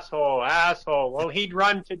 asshole, asshole. Well, he'd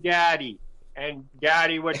run to Daddy, and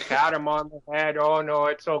Daddy would pat him on the head. Oh no,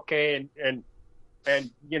 it's okay. And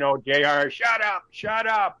JR, shut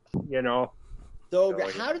up. So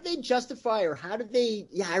how did they justify, or how did they?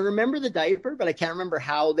 Yeah, I remember the diaper, but I can't remember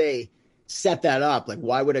how they set that up. Like,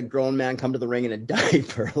 why would a grown man come to the ring in a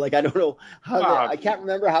diaper? Like, I don't know how. I can't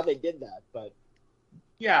remember how they did that, but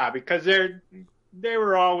yeah, because they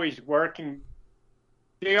were always working.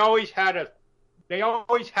 They always had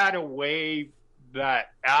a way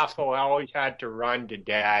that Athol always had to run to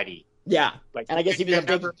Daddy. Yeah, like, and I guess he was a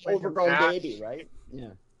big overgrown baby, right? Yeah.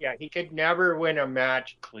 Yeah, he could never win a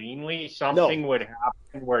match cleanly. Something would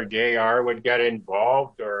happen where JR would get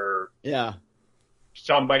involved, or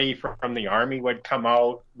somebody from the army would come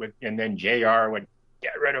out and then JR would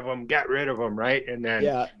get rid of him, right? And then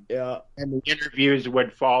and the interviews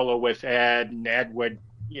would follow with Ed, and Ed would,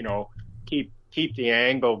 keep the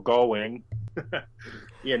angle going,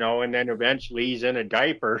 and then eventually he's in a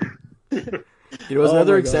diaper. It was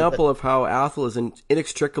another example of how Athol is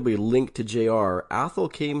inextricably linked to JR. Athol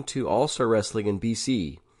came to All-Star Wrestling in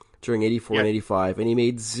BC during 84 and 85, and he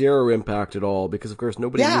made zero impact at all because, of course,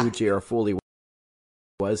 nobody knew who JR Foley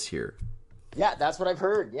was here. Yeah, that's what I've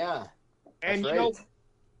heard, yeah. And,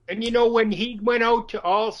 when he went out to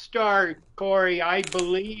All-Star, Corey, I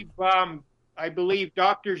believe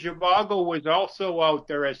Dr. Zhivago was also out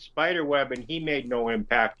there as Spiderweb, and he made no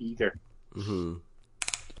impact either. Mm-hmm.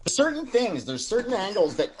 There's certain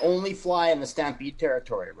angles that only fly in the Stampede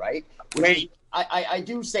territory, right? I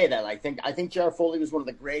do say that. I think JR Foley was one of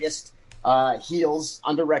the greatest heels,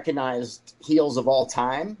 under-recognized heels of all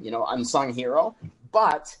time, unsung hero.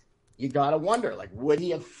 But you got to wonder, like, would he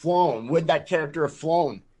have flown? Would that character have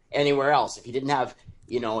flown anywhere else if he didn't have,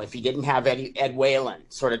 Ed Whalen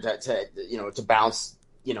sort of to bounce,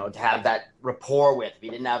 to have that rapport with? If he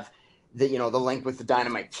didn't have the link with the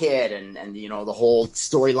Dynamite Kid and the whole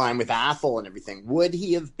storyline with Athol and everything, would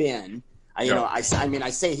he have been? I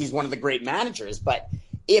say he's one of the great managers, but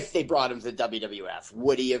if they brought him to the WWF,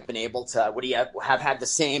 would he have been able to? Would he have had the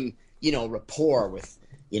same rapport with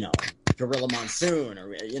Gorilla Monsoon,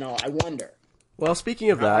 or I wonder. Well,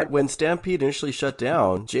 speaking of that, when Stampede initially shut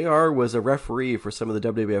down, JR was a referee for some of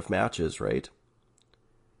the WWF matches, right?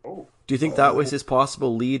 Oh. Do you think that was his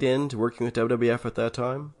possible lead-in to working with WWF at that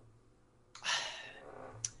time?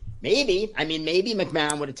 Maybe. Maybe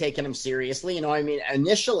McMahon would have taken him seriously.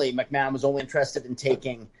 Initially McMahon was only interested in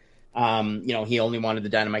taking, he only wanted the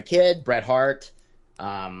Dynamite Kid, Bret Hart,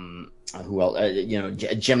 who else?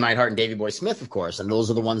 Jim Neidhart and Davey Boy Smith, of course. And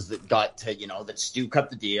those are the ones that got to, that Stu cut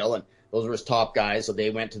the deal, and those were his top guys. So they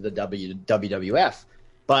went to the WWF.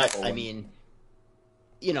 But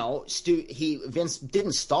Vince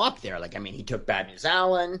didn't stop there. He took Bad News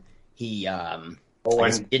Allen. He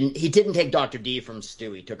didn't take Dr. D from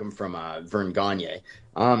Stu. He took him from Vern Gagne.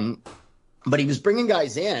 But he was bringing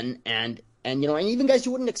guys in and even guys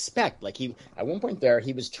you wouldn't expect. At one point there,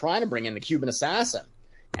 he was trying to bring in the Cuban Assassin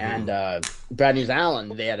and Bad News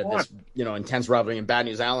Allen. They had this intense rivalry, and Bad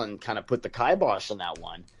News Allen kind of put the kibosh on that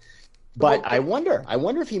one. But I wonder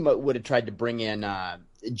if he would have tried to bring in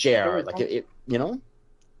JR.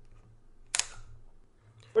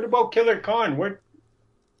 What about Killer Khan?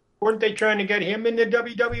 Weren't they trying to get him in the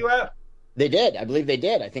WWF? They did. I believe they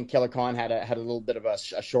did. I think Killer Khan had a little bit of a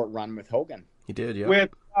short run with Hogan. He did, yeah. With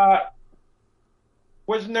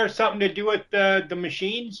wasn't there something to do with the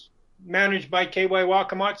machines managed by KY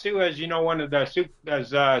Wakamatsu, as you know, one of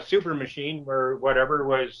the Super Machine or whatever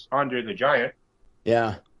was Andre the Giant.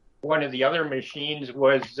 Yeah. One of the other machines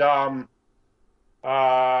was Loch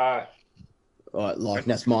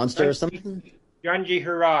Ness Monster or something? Junji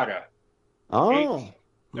Hirata. Oh.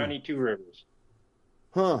 Johnny Two Rivers.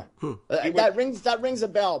 Huh. That rings a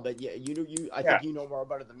bell, but I think you know more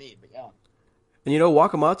about it than me, but yeah. And you know,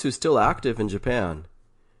 Wakamatsu's still active in Japan.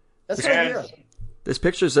 That's what I hear. There's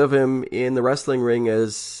pictures of him in the wrestling ring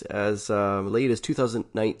as late as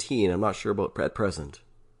 2019. I'm not sure about at present.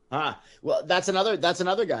 Well, that's another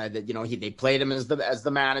guy that, you know, they played him as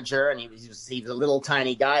the manager, and he was a little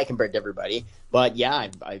tiny guy compared to everybody. But yeah,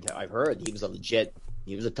 I've heard he was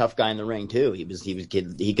a tough guy in the ring too.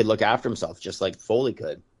 He could look after himself just like Foley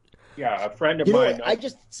could. Yeah, a friend of mine.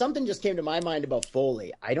 Something just came to my mind about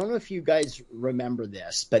Foley. I don't know if you guys remember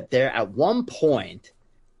this, but there at one point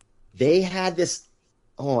they had this.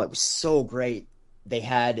 Oh, it was so great. They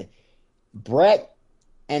had Brett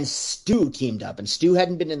and Stu teamed up, and Stu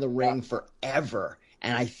hadn't been in the ring forever.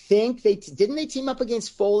 And I think they team up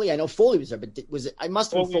against Foley. I know Foley was there, but I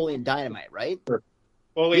must have been Foley and Dynamite, right?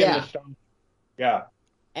 Foley and the Stone. Yeah.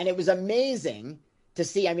 And it was amazing to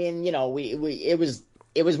see. I mean, you know, it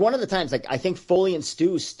was one of the times, like, I think Foley and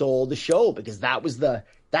Stu stole the show, because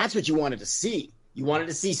that's what you wanted to see. You wanted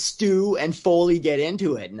to see Stu and Foley get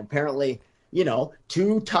into it, and apparently, you know,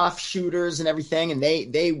 two tough shooters and everything, and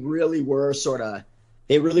they really were starting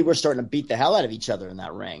to beat the hell out of each other in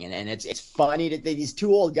that ring. And it's funny that these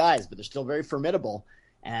two old guys, but they're still very formidable,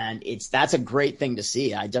 and that's a great thing to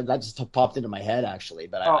see. That just popped into my head, actually,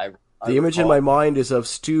 but the image in my mind is of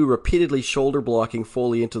Stu repeatedly shoulder blocking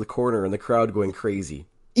Foley into the corner and the crowd going crazy.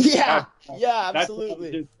 Yeah,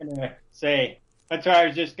 absolutely. That's what I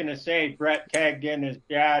was just going to say. Brett tagged in his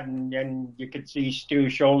dad, and you could see Stu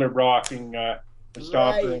shoulder blocking the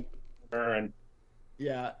stopper. And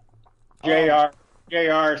yeah,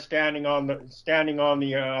 JR standing on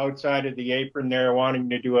the outside of the apron there, wanting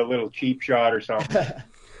to do a little cheap shot or something.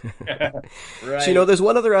 Right. So, you know, there's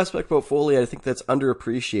one other aspect about Foley I think that's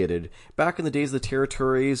underappreciated. Back in the days of the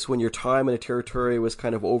territories, when your time in a territory was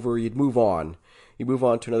kind of over, you'd move on. You move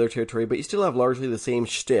on to another territory, but you still have largely the same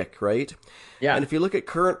shtick, right? Yeah. And if you look at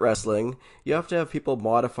current wrestling, you have to have people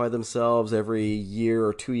modify themselves every year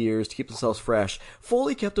or 2 years to keep themselves fresh.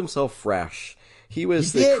 Foley kept himself fresh. He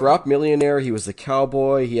was the corrupt millionaire. He was the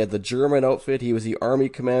cowboy. He had the German outfit. He was the army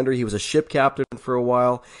commander. He was a ship captain for a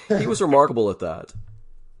while. He was remarkable at that.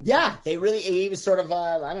 Yeah, he was sort of,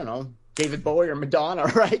 I don't know, David Bowie or Madonna,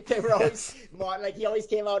 right? They were always, like, he always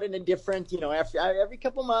came out in a different, you know, after every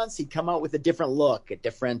couple months, he'd come out with a different look,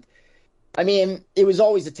 I mean, it was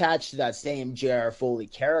always attached to that same JR Foley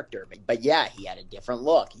character, but yeah, he had a different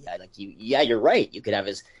look. He had, you're right. You could have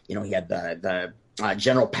his, you know, he had the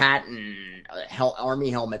General Patton army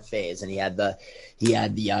helmet phase, and he had the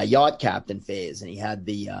yacht captain phase, and he had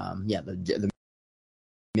the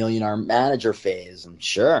millionaire manager phase. And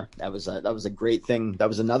sure, that was a great thing. That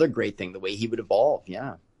was another great thing, the way he would evolve.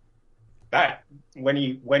 Yeah. That when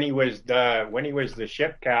he was the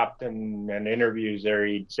ship captain and interviews there,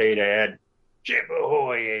 he'd say to Ed, "Ship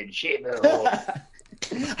ahoy, Ed, ship ahoy."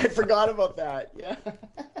 I forgot about that. Yeah.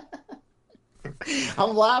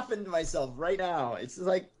 I'm laughing to myself right now. It's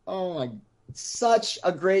like, oh my, such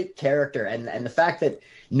a great character, and the fact that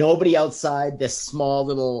nobody outside this small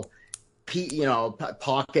little, you know,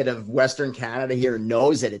 pocket of Western Canada here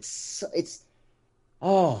knows it. It's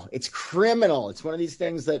criminal. It's one of these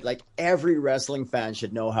things that, like, every wrestling fan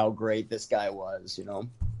should know how great this guy was, you know?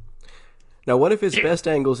 Now, one of his best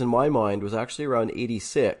angles in my mind was actually around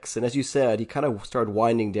 86. And as you said, he kind of started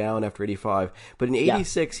winding down after 85. But in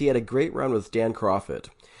 86, he had a great run with Dan Crawford.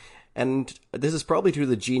 And this is probably due to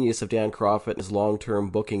the genius of Dan Crawford and his long-term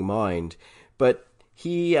booking mind. But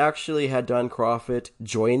he actually had Dan Crawford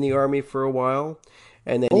join the army for a while.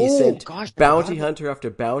 And then he sent bounty hunter after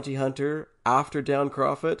bounty hunter after Dan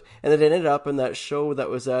Crawford. And then it ended up in that show that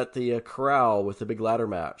was at the Corral with the big ladder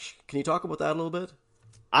match. Can you talk about that a little bit?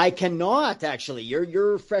 I cannot, actually.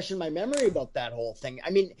 You're fresh in my memory about that whole thing.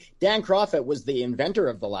 I mean, Dan Crawford was the inventor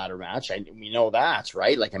of the ladder match. We know that,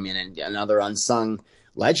 right? Like, I mean, another unsung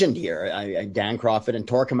legend here. Dan Crawford and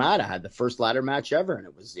Torquemada had the first ladder match ever, and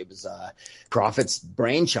it was Crawford's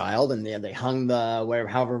brainchild, and they hung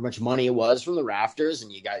however much money it was from the rafters,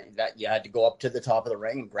 and you had to go up to the top of the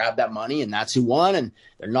ring and grab that money, and that's who won. And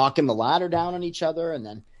they're knocking the ladder down on each other, and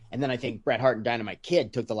then I think Bret Hart and Dynamite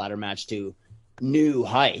Kid took the ladder match to new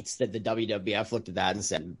heights that the WWF looked at that and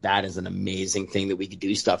said, that is an amazing thing that we could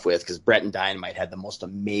do stuff with, because Bret and Dynamite had the most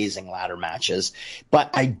amazing ladder matches.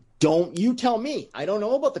 But you tell me, I don't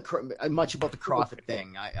know about much about the Crawford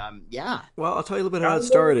thing. Yeah. Well, I'll tell you a little bit how it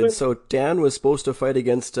started. So Dan was supposed to fight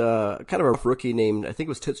against kind of a rookie named, I think it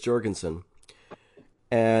was Tits Jorgensen.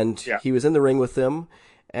 And he was in the ring with him.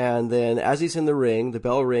 And then as he's in the ring, the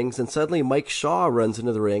bell rings, and suddenly Mike Shaw runs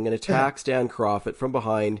into the ring and attacks Dan Crawford from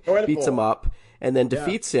behind, beats him up, and then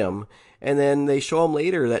defeats him. And then they show him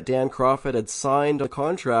later that Dan Crawford had signed a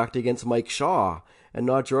contract against Mike Shaw and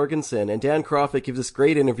not Jorgensen. And Dan Crawford gives this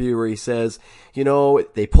great interview where he says,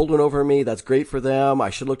 they pulled one over me. That's great for them.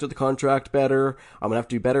 I should have looked at the contract better. I'm going to have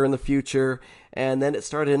to do better in the future. And then it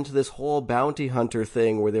started into this whole bounty hunter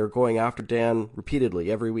thing where they were going after Dan repeatedly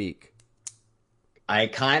every week. I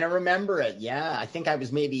kind of remember it. Yeah, I think I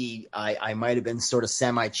was I might have been sort of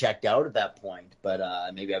semi-checked out at that point, but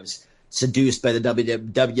maybe I was seduced by the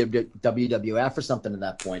WWF or something at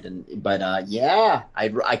that point. I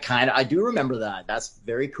do remember that. That's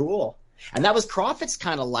very cool. And that was Crawford's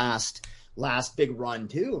kind of last big run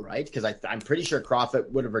too, right? Because I'm pretty sure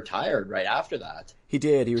Crawford would have retired right after that. He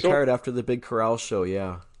did. He retired after the Big Corral show.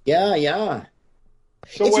 Yeah. Yeah.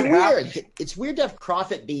 So it's what weird. happened? It's weird to have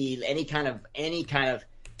Crawford be any kind of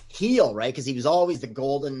heel, right? Because he was always the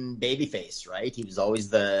golden babyface, right? He was always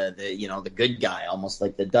the good guy, almost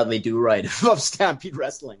like the Dudley Do-Right of Stampede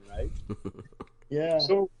Wrestling, right? Yeah.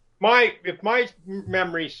 So if my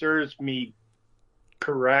memory serves me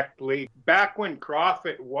correctly, back when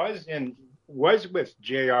Crawford was with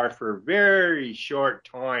JR for a very short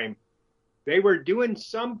time, they were doing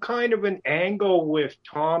some kind of an angle with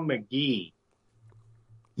Tom McGee.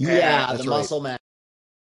 Yeah, the muscle man,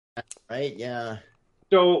 right? Yeah.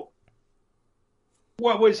 So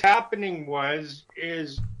what was happening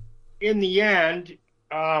is in the end,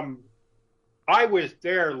 I was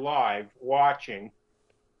there live watching.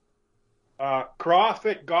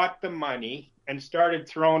 Crawford got the money and started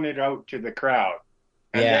throwing it out to the crowd,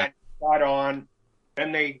 and then got on.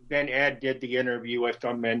 And then Ed did the interview with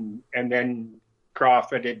them, and then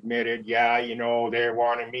Crawford admitted, they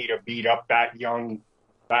wanted me to beat up that young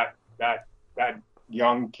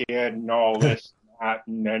kid and all this and that.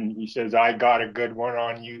 And then he says, I got a good one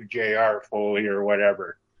on you, JR Foley, or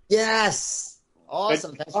whatever. Yes.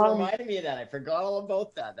 Awesome. Thanks for reminding me of that. I forgot all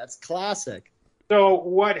about that. That's classic. So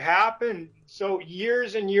what happened,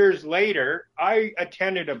 years and years later, I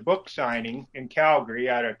attended a book signing in Calgary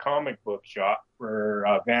at a comic book shop for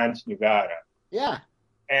Vance, Nevada. Yeah.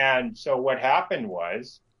 And so what happened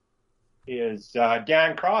is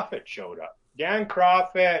Dan Crawford showed up. Dan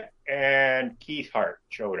Crawford and Keith Hart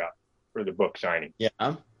showed up for the book signing.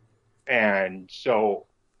 Yeah. And so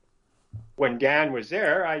when Dan was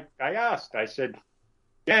there, I asked, I said,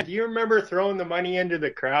 Dan, do you remember throwing the money into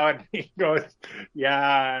the crowd? He goes,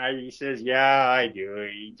 yeah. He says, yeah, I do.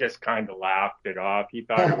 He just kind of laughed it off. He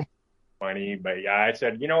thought it was funny, but yeah. I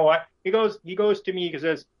said, you know what? He goes to me, he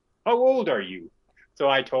says, how old are you? So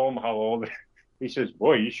I told him how old. He says,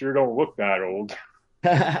 boy, you sure don't look that old.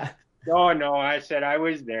 No, I said, I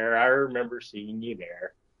was there. I remember seeing you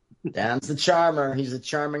there. Dan's the charmer. He's a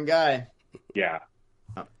charming guy. Yeah.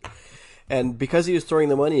 And because he was throwing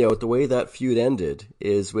the money out, the way that feud ended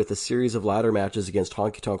is with a series of ladder matches against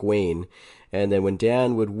Honky Tonk Wayne. And then when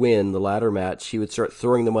Dan would win the ladder match, he would start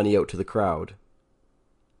throwing the money out to the crowd.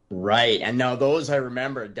 Right. And now those I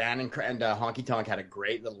remember. Dan and Honky Tonk had a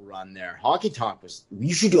great little run there. Honky Tonk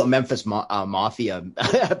you should do a Memphis Mafia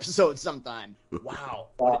episode sometime. Wow.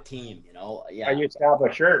 What a team, Yeah. I used to have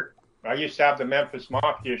a shirt. I used to have the Memphis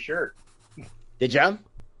Mafia shirt. Did you?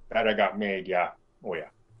 That I got made, yeah. Oh, yeah.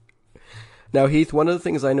 Now, Heath, one of the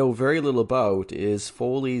things I know very little about is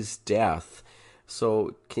Foley's death.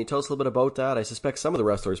 So can you tell us a little bit about that? I suspect some of the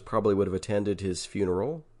wrestlers probably would have attended his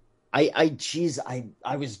funeral. I'm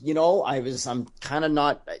kind of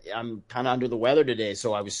under the weather today.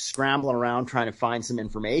 So I was scrambling around trying to find some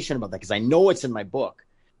information about that because I know it's in my book.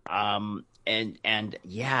 So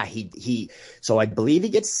I believe he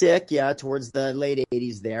gets sick, towards the late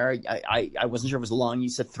 80s there. I wasn't sure if it was lung. You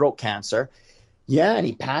said throat cancer. Yeah, and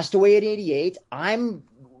he passed away at 88. I'm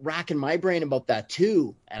racking my brain about that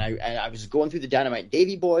too. And I was going through the Dynamite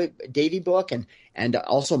Davey book and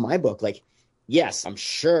also my book. Like, yes, I'm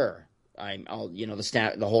sure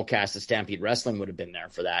the whole cast of Stampede Wrestling would have been there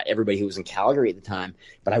for that. Everybody who was in Calgary at the time.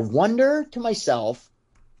 But I wonder to myself,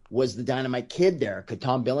 was the Dynamite Kid there? Could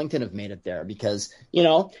Tom Billington have made it there? Because,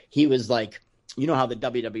 he was like, how the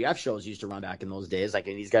WWF shows used to run back in those days. Like,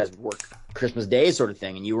 these guys would work Christmas Day sort of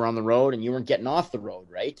thing, and you were on the road and you weren't getting off the road,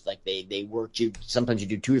 right? Like, they worked you. Sometimes you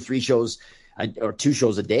do 2 or 3 shows or 2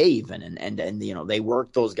 shows a day even, and you know, they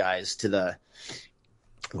worked those guys to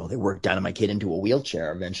they worked Dynamite Kid into a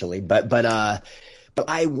wheelchair eventually, but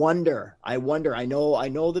I wonder. I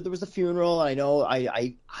know that there was a funeral. I know.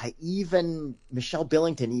 I even Michelle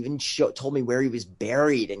Billington even told me where he was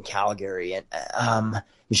buried in Calgary, and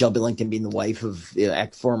Michelle Billington being the wife of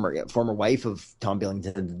former wife of Tom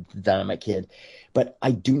Billington, the Dynamite Kid. But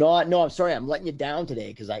I do not know. I'm sorry, I'm letting you down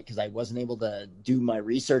today because I wasn't able to do my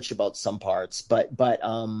research about some parts. But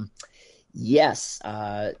yes,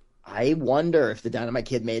 I wonder if the Dynamite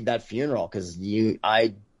Kid made that funeral, because you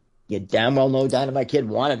damn well know Dynamite Kid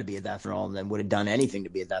wanted to be at that funeral and then would have done anything to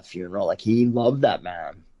be at that funeral. Like, he loved that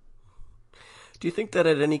man. Do you think that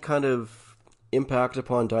had any kind of impact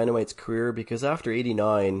upon Dynamite's career? Because after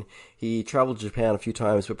 '89, he traveled to Japan a few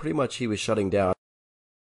times, but pretty much he was shutting down.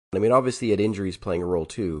 I mean, obviously he had injuries playing a role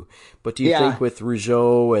too. But do you think with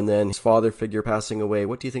Rougeau and then his father figure passing away,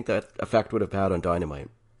 what do you think that effect would have had on Dynamite?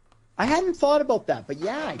 I hadn't thought about that, but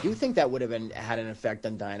yeah, I do think that would have had an effect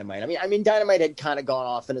on Dynamite. I mean, Dynamite had kind of gone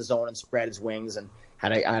off on his own and spread his wings and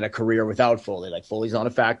had a career without Foley. Like, Foley's not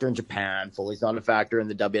a factor in Japan, Foley's not a factor in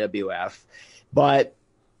the WWF, but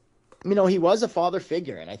you know, he was a father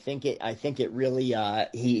figure, and I think it really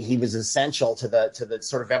he was essential to the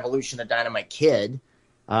sort of evolution of Dynamite Kid.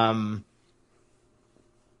 Yeah,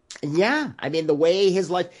 I mean, the way his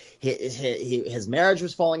life, his marriage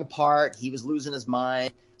was falling apart, he was losing his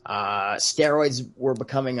mind. Steroids were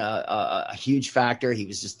becoming a huge factor. He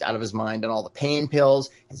was just out of his mind on all the pain pills.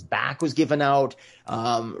 His back was giving out.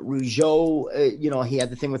 Rougeau, you know, he had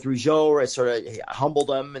the thing with Rougeau where it sort of humbled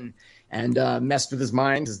him and messed with his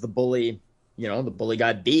mind, because the bully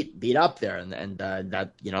got beat up there, and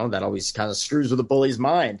that, you know, that always kind of screws with the bully's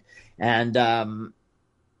mind. And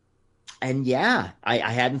yeah, I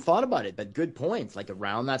hadn't thought about it, but good points. Like,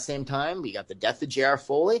 around that same time, we got the death of JR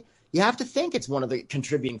Foley. You have to think it's one of the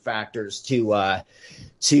contributing factors to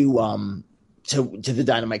the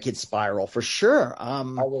Dynamite Kid spiral, for sure. I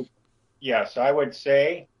would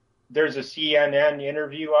say there's a CNN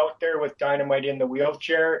interview out there with Dynamite in the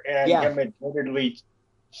wheelchair, and him admittedly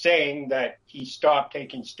saying that he stopped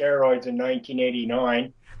taking steroids in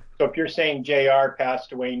 1989. So if you're saying JR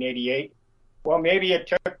passed away in '88, well, maybe it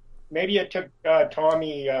took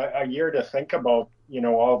Tommy a year to think about, you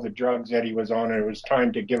know, all the drugs that he was on, and it was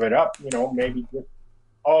time to give it up. You know, maybe just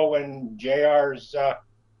all in JR's,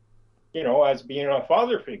 you know, as being a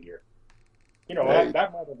father figure. You know,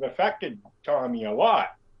 that might have affected Tommy a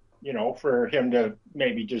lot, you know, for him to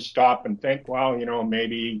maybe just stop and think, well, you know,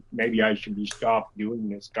 maybe I should be stopped doing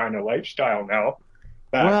this kind of lifestyle now.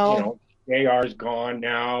 That, you know, JR's gone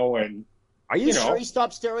now, and are you sure he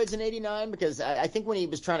stopped steroids in '89? Because I think when he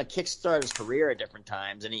was trying to kickstart his career at different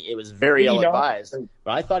times, and it was very ill-advised.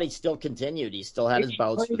 But I thought he still continued. He still had his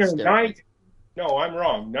bouts with steroids. No, I'm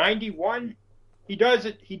wrong. 91, he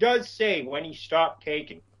does say when he stopped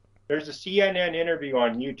taking. There's a CNN interview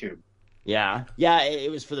on YouTube. Yeah,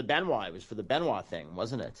 it was for the Benoit. It was for the Benoit thing,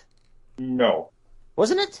 wasn't it? No.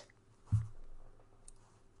 Wasn't it?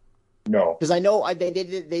 No. Because I know they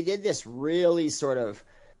did this really sort of.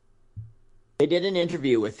 They did an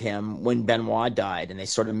interview with him when Benoit died, and they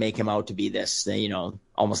sort of make him out to be this, you know,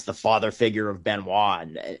 almost the father figure of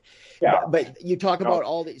Benoit. But you talk about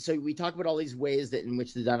we talk about all these ways in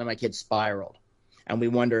which the Dynamite Kid spiraled, and we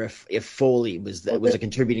wonder if Foley was a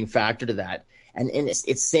contributing factor to that. And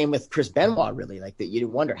it's same with Chris Benoit, really. Like, that, you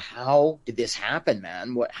wonder, how did this happen,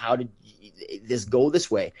 man? How did this go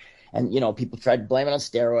this way? And, you know, people tried to blame it on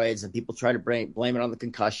steroids, and people try to blame it on the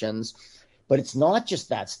concussions. But it's not just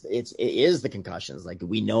that; it is the concussions. Like,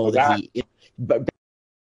 we know but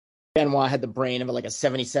Benoit had the brain of a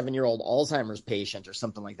 77-year-old Alzheimer's patient or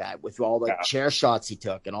something like that, with all the chair shots he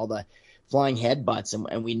took and all the flying headbutts,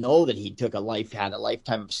 and we know that he had a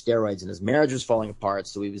lifetime of steroids, and his marriage was falling apart.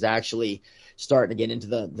 So he was actually starting to get into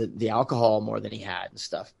the alcohol more than he had and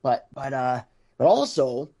stuff. But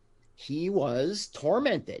also, he was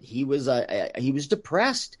tormented. He was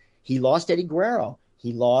depressed. He lost Eddie Guerrero.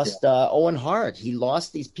 He lost Owen Hart. He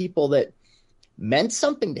lost these people that meant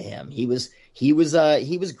something to him. He was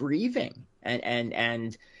grieving,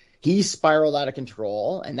 and he spiraled out of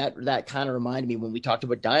control. And that kind of reminded me when we talked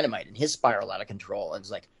about Dynamite and his spiral out of control. And it's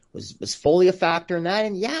like, was Foley a factor in that?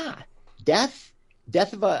 And death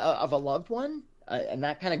of a loved one, and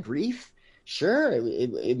that kind of grief. Sure,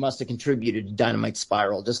 it must have contributed to Dynamite's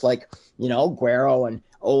spiral, just like, you know, Guerrero and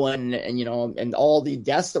Owen and, you know, and all the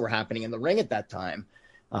deaths that were happening in the ring at that time.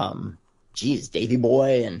 Davey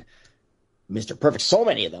Boy and Mr. Perfect, so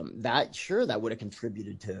many of them. That would have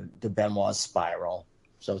contributed to Benoit's spiral.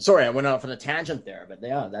 So sorry, I went off on a tangent there, but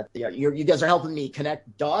you guys are helping me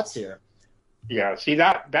connect dots here. Yeah, see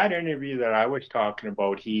that interview that I was talking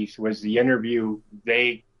about, Heath, was the interview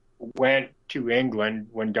they went to England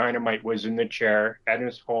when Dynamite was in the chair at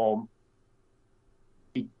his home.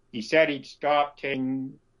 He said he'd stopped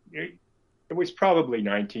taking. It was probably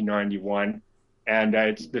 1991, and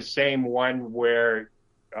it's the same one where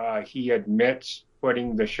he admits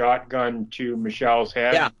putting the shotgun to Michelle's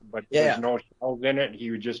head, but there's no shells in it.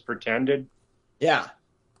 He just pretended. Yeah.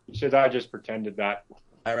 He said, I just pretended that.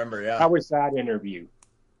 I remember, yeah. How was that interview?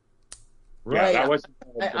 Right. Yeah, that was.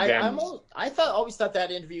 I always thought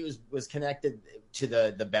that interview was connected to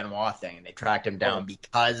the Benoit thing, and they tracked him down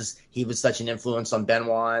because he was such an influence on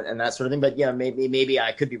Benoit and that sort of thing. But yeah, maybe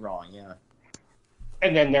I could be wrong. Yeah.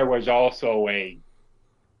 And then there was also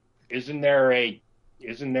isn't there a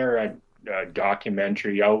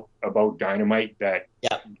documentary out about Dynamite that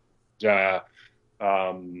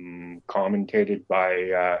commentated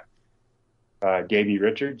by Davey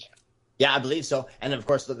Richards? Yeah, I believe so. And of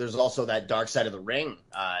course, there's also that Dark Side of the Ring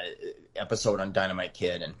episode on Dynamite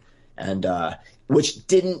Kid, and which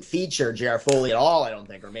didn't feature JR Foley at all, I don't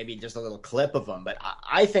think, or maybe just a little clip of him. But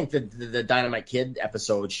I think that the Dynamite Kid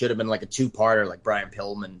episode should have been like a two-parter, like Brian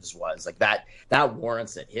Pillman's was. Like that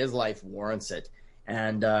warrants it. His life warrants it.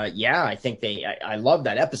 And I think I love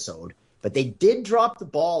that episode. But they did drop the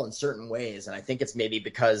ball in certain ways, and I think it's maybe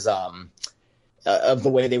because of the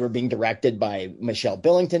way they were being directed by Michelle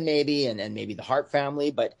Billington, maybe, and maybe the Hart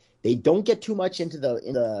family, but they don't get too much into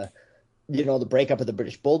the breakup of the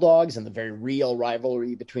British Bulldogs and the very real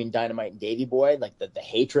rivalry between Dynamite and Davey Boy, like the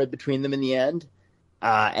hatred between them in the end.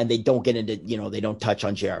 And they don't get into, they don't touch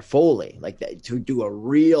on JR Foley, like to do a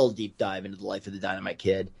real deep dive into the life of the Dynamite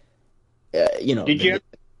Kid.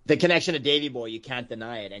 The connection to Davey Boy, you can't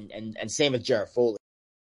deny it. And same with JR Foley.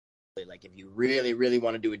 Like, if you really, really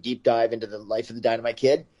want to do a deep dive into the life of the Dynamite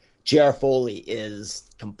Kid, JR Foley is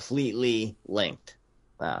completely linked.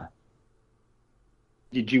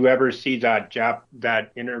 Did you ever see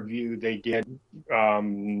that interview they did?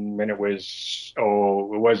 And it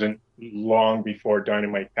wasn't long before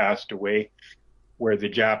Dynamite passed away, where the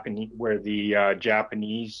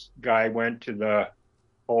Japanese guy went to the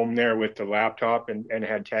home there with the laptop and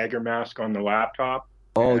had Tiger Mask on the laptop.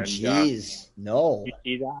 Oh, jeez, no! You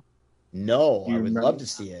see that? No, I would love to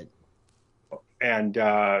see it. And,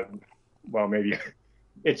 maybe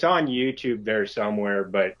it's on YouTube there somewhere,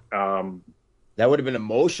 but... that would have been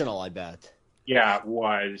emotional, I bet. Yeah, it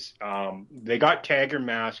was. They got Tiger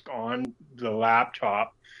Mask on the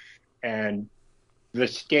laptop, and the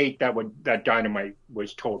state that Dynamite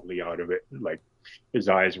was totally out of it. Like, his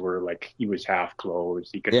eyes were like, he was half closed.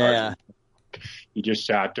 He could hardly... He just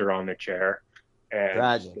sat there on the chair. And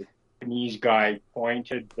tragic. Japanese guy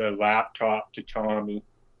pointed the laptop to Tommy,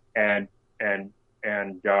 and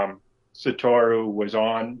Satoru was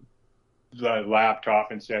on the laptop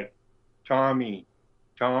and said, Tommy.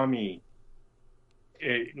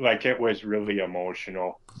 It was really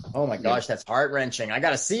emotional. Oh my gosh, that's heart-wrenching. I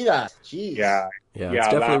gotta see that. Jeez. Yeah, it's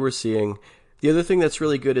definitely worth seeing. The other thing that's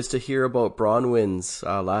really good is to hear about Bronwyn's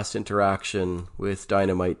last interaction with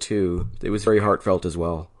Dynamite too. It was very heartfelt as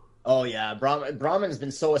well. Oh yeah, Brahman's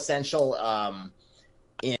been so essential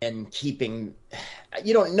in keeping.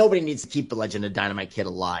 Nobody needs to keep the legend of Dynamite Kid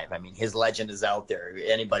alive. I mean, his legend is out there.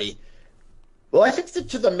 Anybody. Well, I think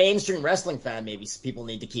to the mainstream wrestling fan, maybe people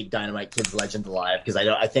need to keep Dynamite Kid's legend alive, because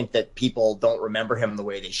I think that people don't remember him the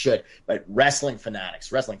way they should. But wrestling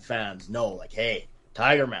fanatics, wrestling fans know, like, hey,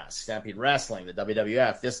 Tiger Mask, Stampede Wrestling, the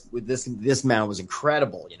WWF. This man was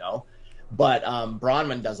incredible, But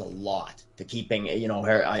Bronwyn does a lot to keeping,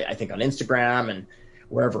 her, I think on Instagram and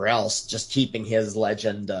wherever else, just keeping his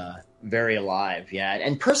legend very alive. Yeah,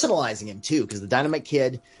 and personalizing him too, because the Dynamite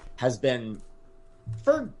Kid has been,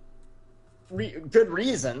 for good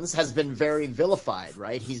reasons, has been very vilified.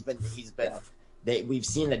 Right? He's been. We've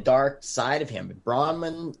seen the dark side of him. But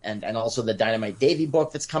Bronwyn and also the Dynamite Davey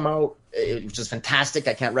book that's come out, which is fantastic.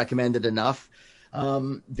 I can't recommend it enough.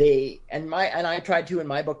 I tried to in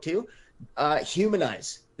my book too.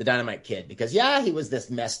 Humanize the Dynamite Kid, because he was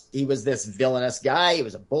this villainous guy. He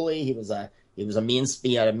was a bully. He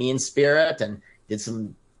had a mean spirit and did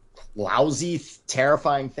some lousy,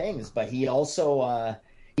 terrifying things. But he also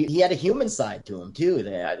he had a human side to him too,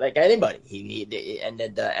 like anybody.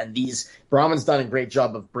 And these Brahman's done a great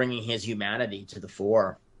job of bringing his humanity to the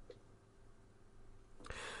fore.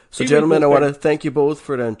 So, gentlemen, I want to thank you both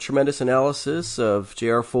for the tremendous analysis of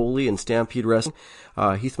JR Foley and Stampede Wrestling.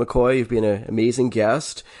 Heath McCoy, you've been an amazing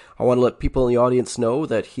guest. I want to let people in the audience know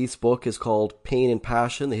that Heath's book is called Pain and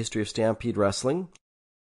Passion, The History of Stampede Wrestling.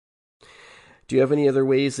 Do you have any other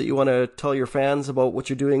ways that you want to tell your fans about what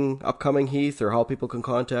you're doing upcoming, Heath, or how people can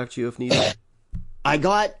contact you if needed? I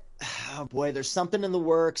got, oh boy, there's something in the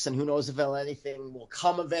works, and who knows if anything will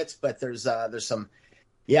come of it. But there's some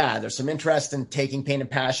interest in taking Pain and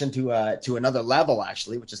Passion to another level,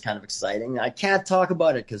 actually, which is kind of exciting. I can't talk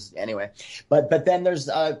about it because anyway, but then there's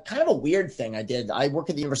kind of a weird thing I did. I work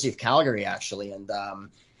at the University of Calgary, actually, and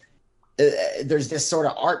there's this sort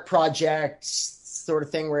of art project sort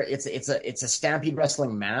of thing where it's a Stampede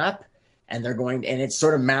Wrestling map, and it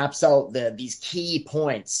sort of maps out these key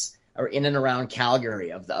points or in and around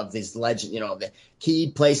Calgary of these legend, the key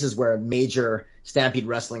places where major Stampede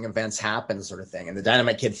Wrestling events happen, sort of thing. And the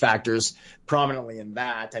Dynamite Kid factors prominently in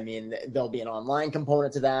that. I mean, there'll be an online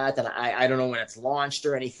component to that, and I don't know when it's launched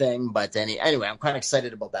or anything, but anyway, I'm kind of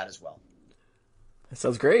excited about that as well. That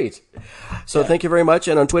sounds great. So Thank you very much.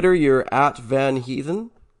 And on Twitter, you're at Van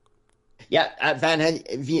Heathen. Yeah, at Van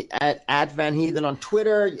Heathen on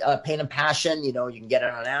Twitter. Pain and Passion, you can get it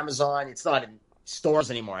on Amazon. It's not in stores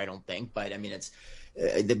anymore, I don't think, but I mean, it's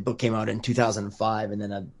the book came out in 2005 and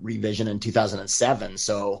then a revision in 2007.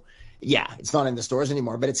 So yeah, it's not in the stores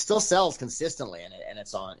anymore, but it still sells consistently, and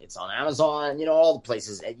it's on Amazon, all the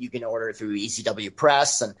places. You can order it through ECW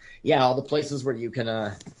Press, and all the places where you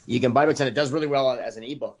can buy books, and it does really well as an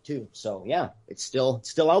ebook too. So yeah, it's still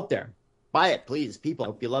out there. Buy it, please, people. I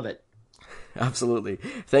hope you love it. Absolutely.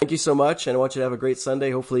 Thank you so much, and I want you to have a great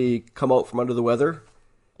Sunday. Hopefully come out from under the weather.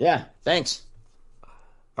 Yeah, thanks.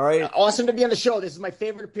 All right. Awesome to be on the show. This is my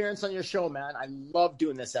favorite appearance on your show, man. I love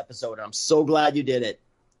doing this episode, and I'm so glad you did it.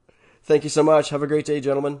 Thank you so much. Have a great day,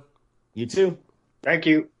 gentlemen. You too. Thank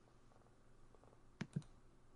you.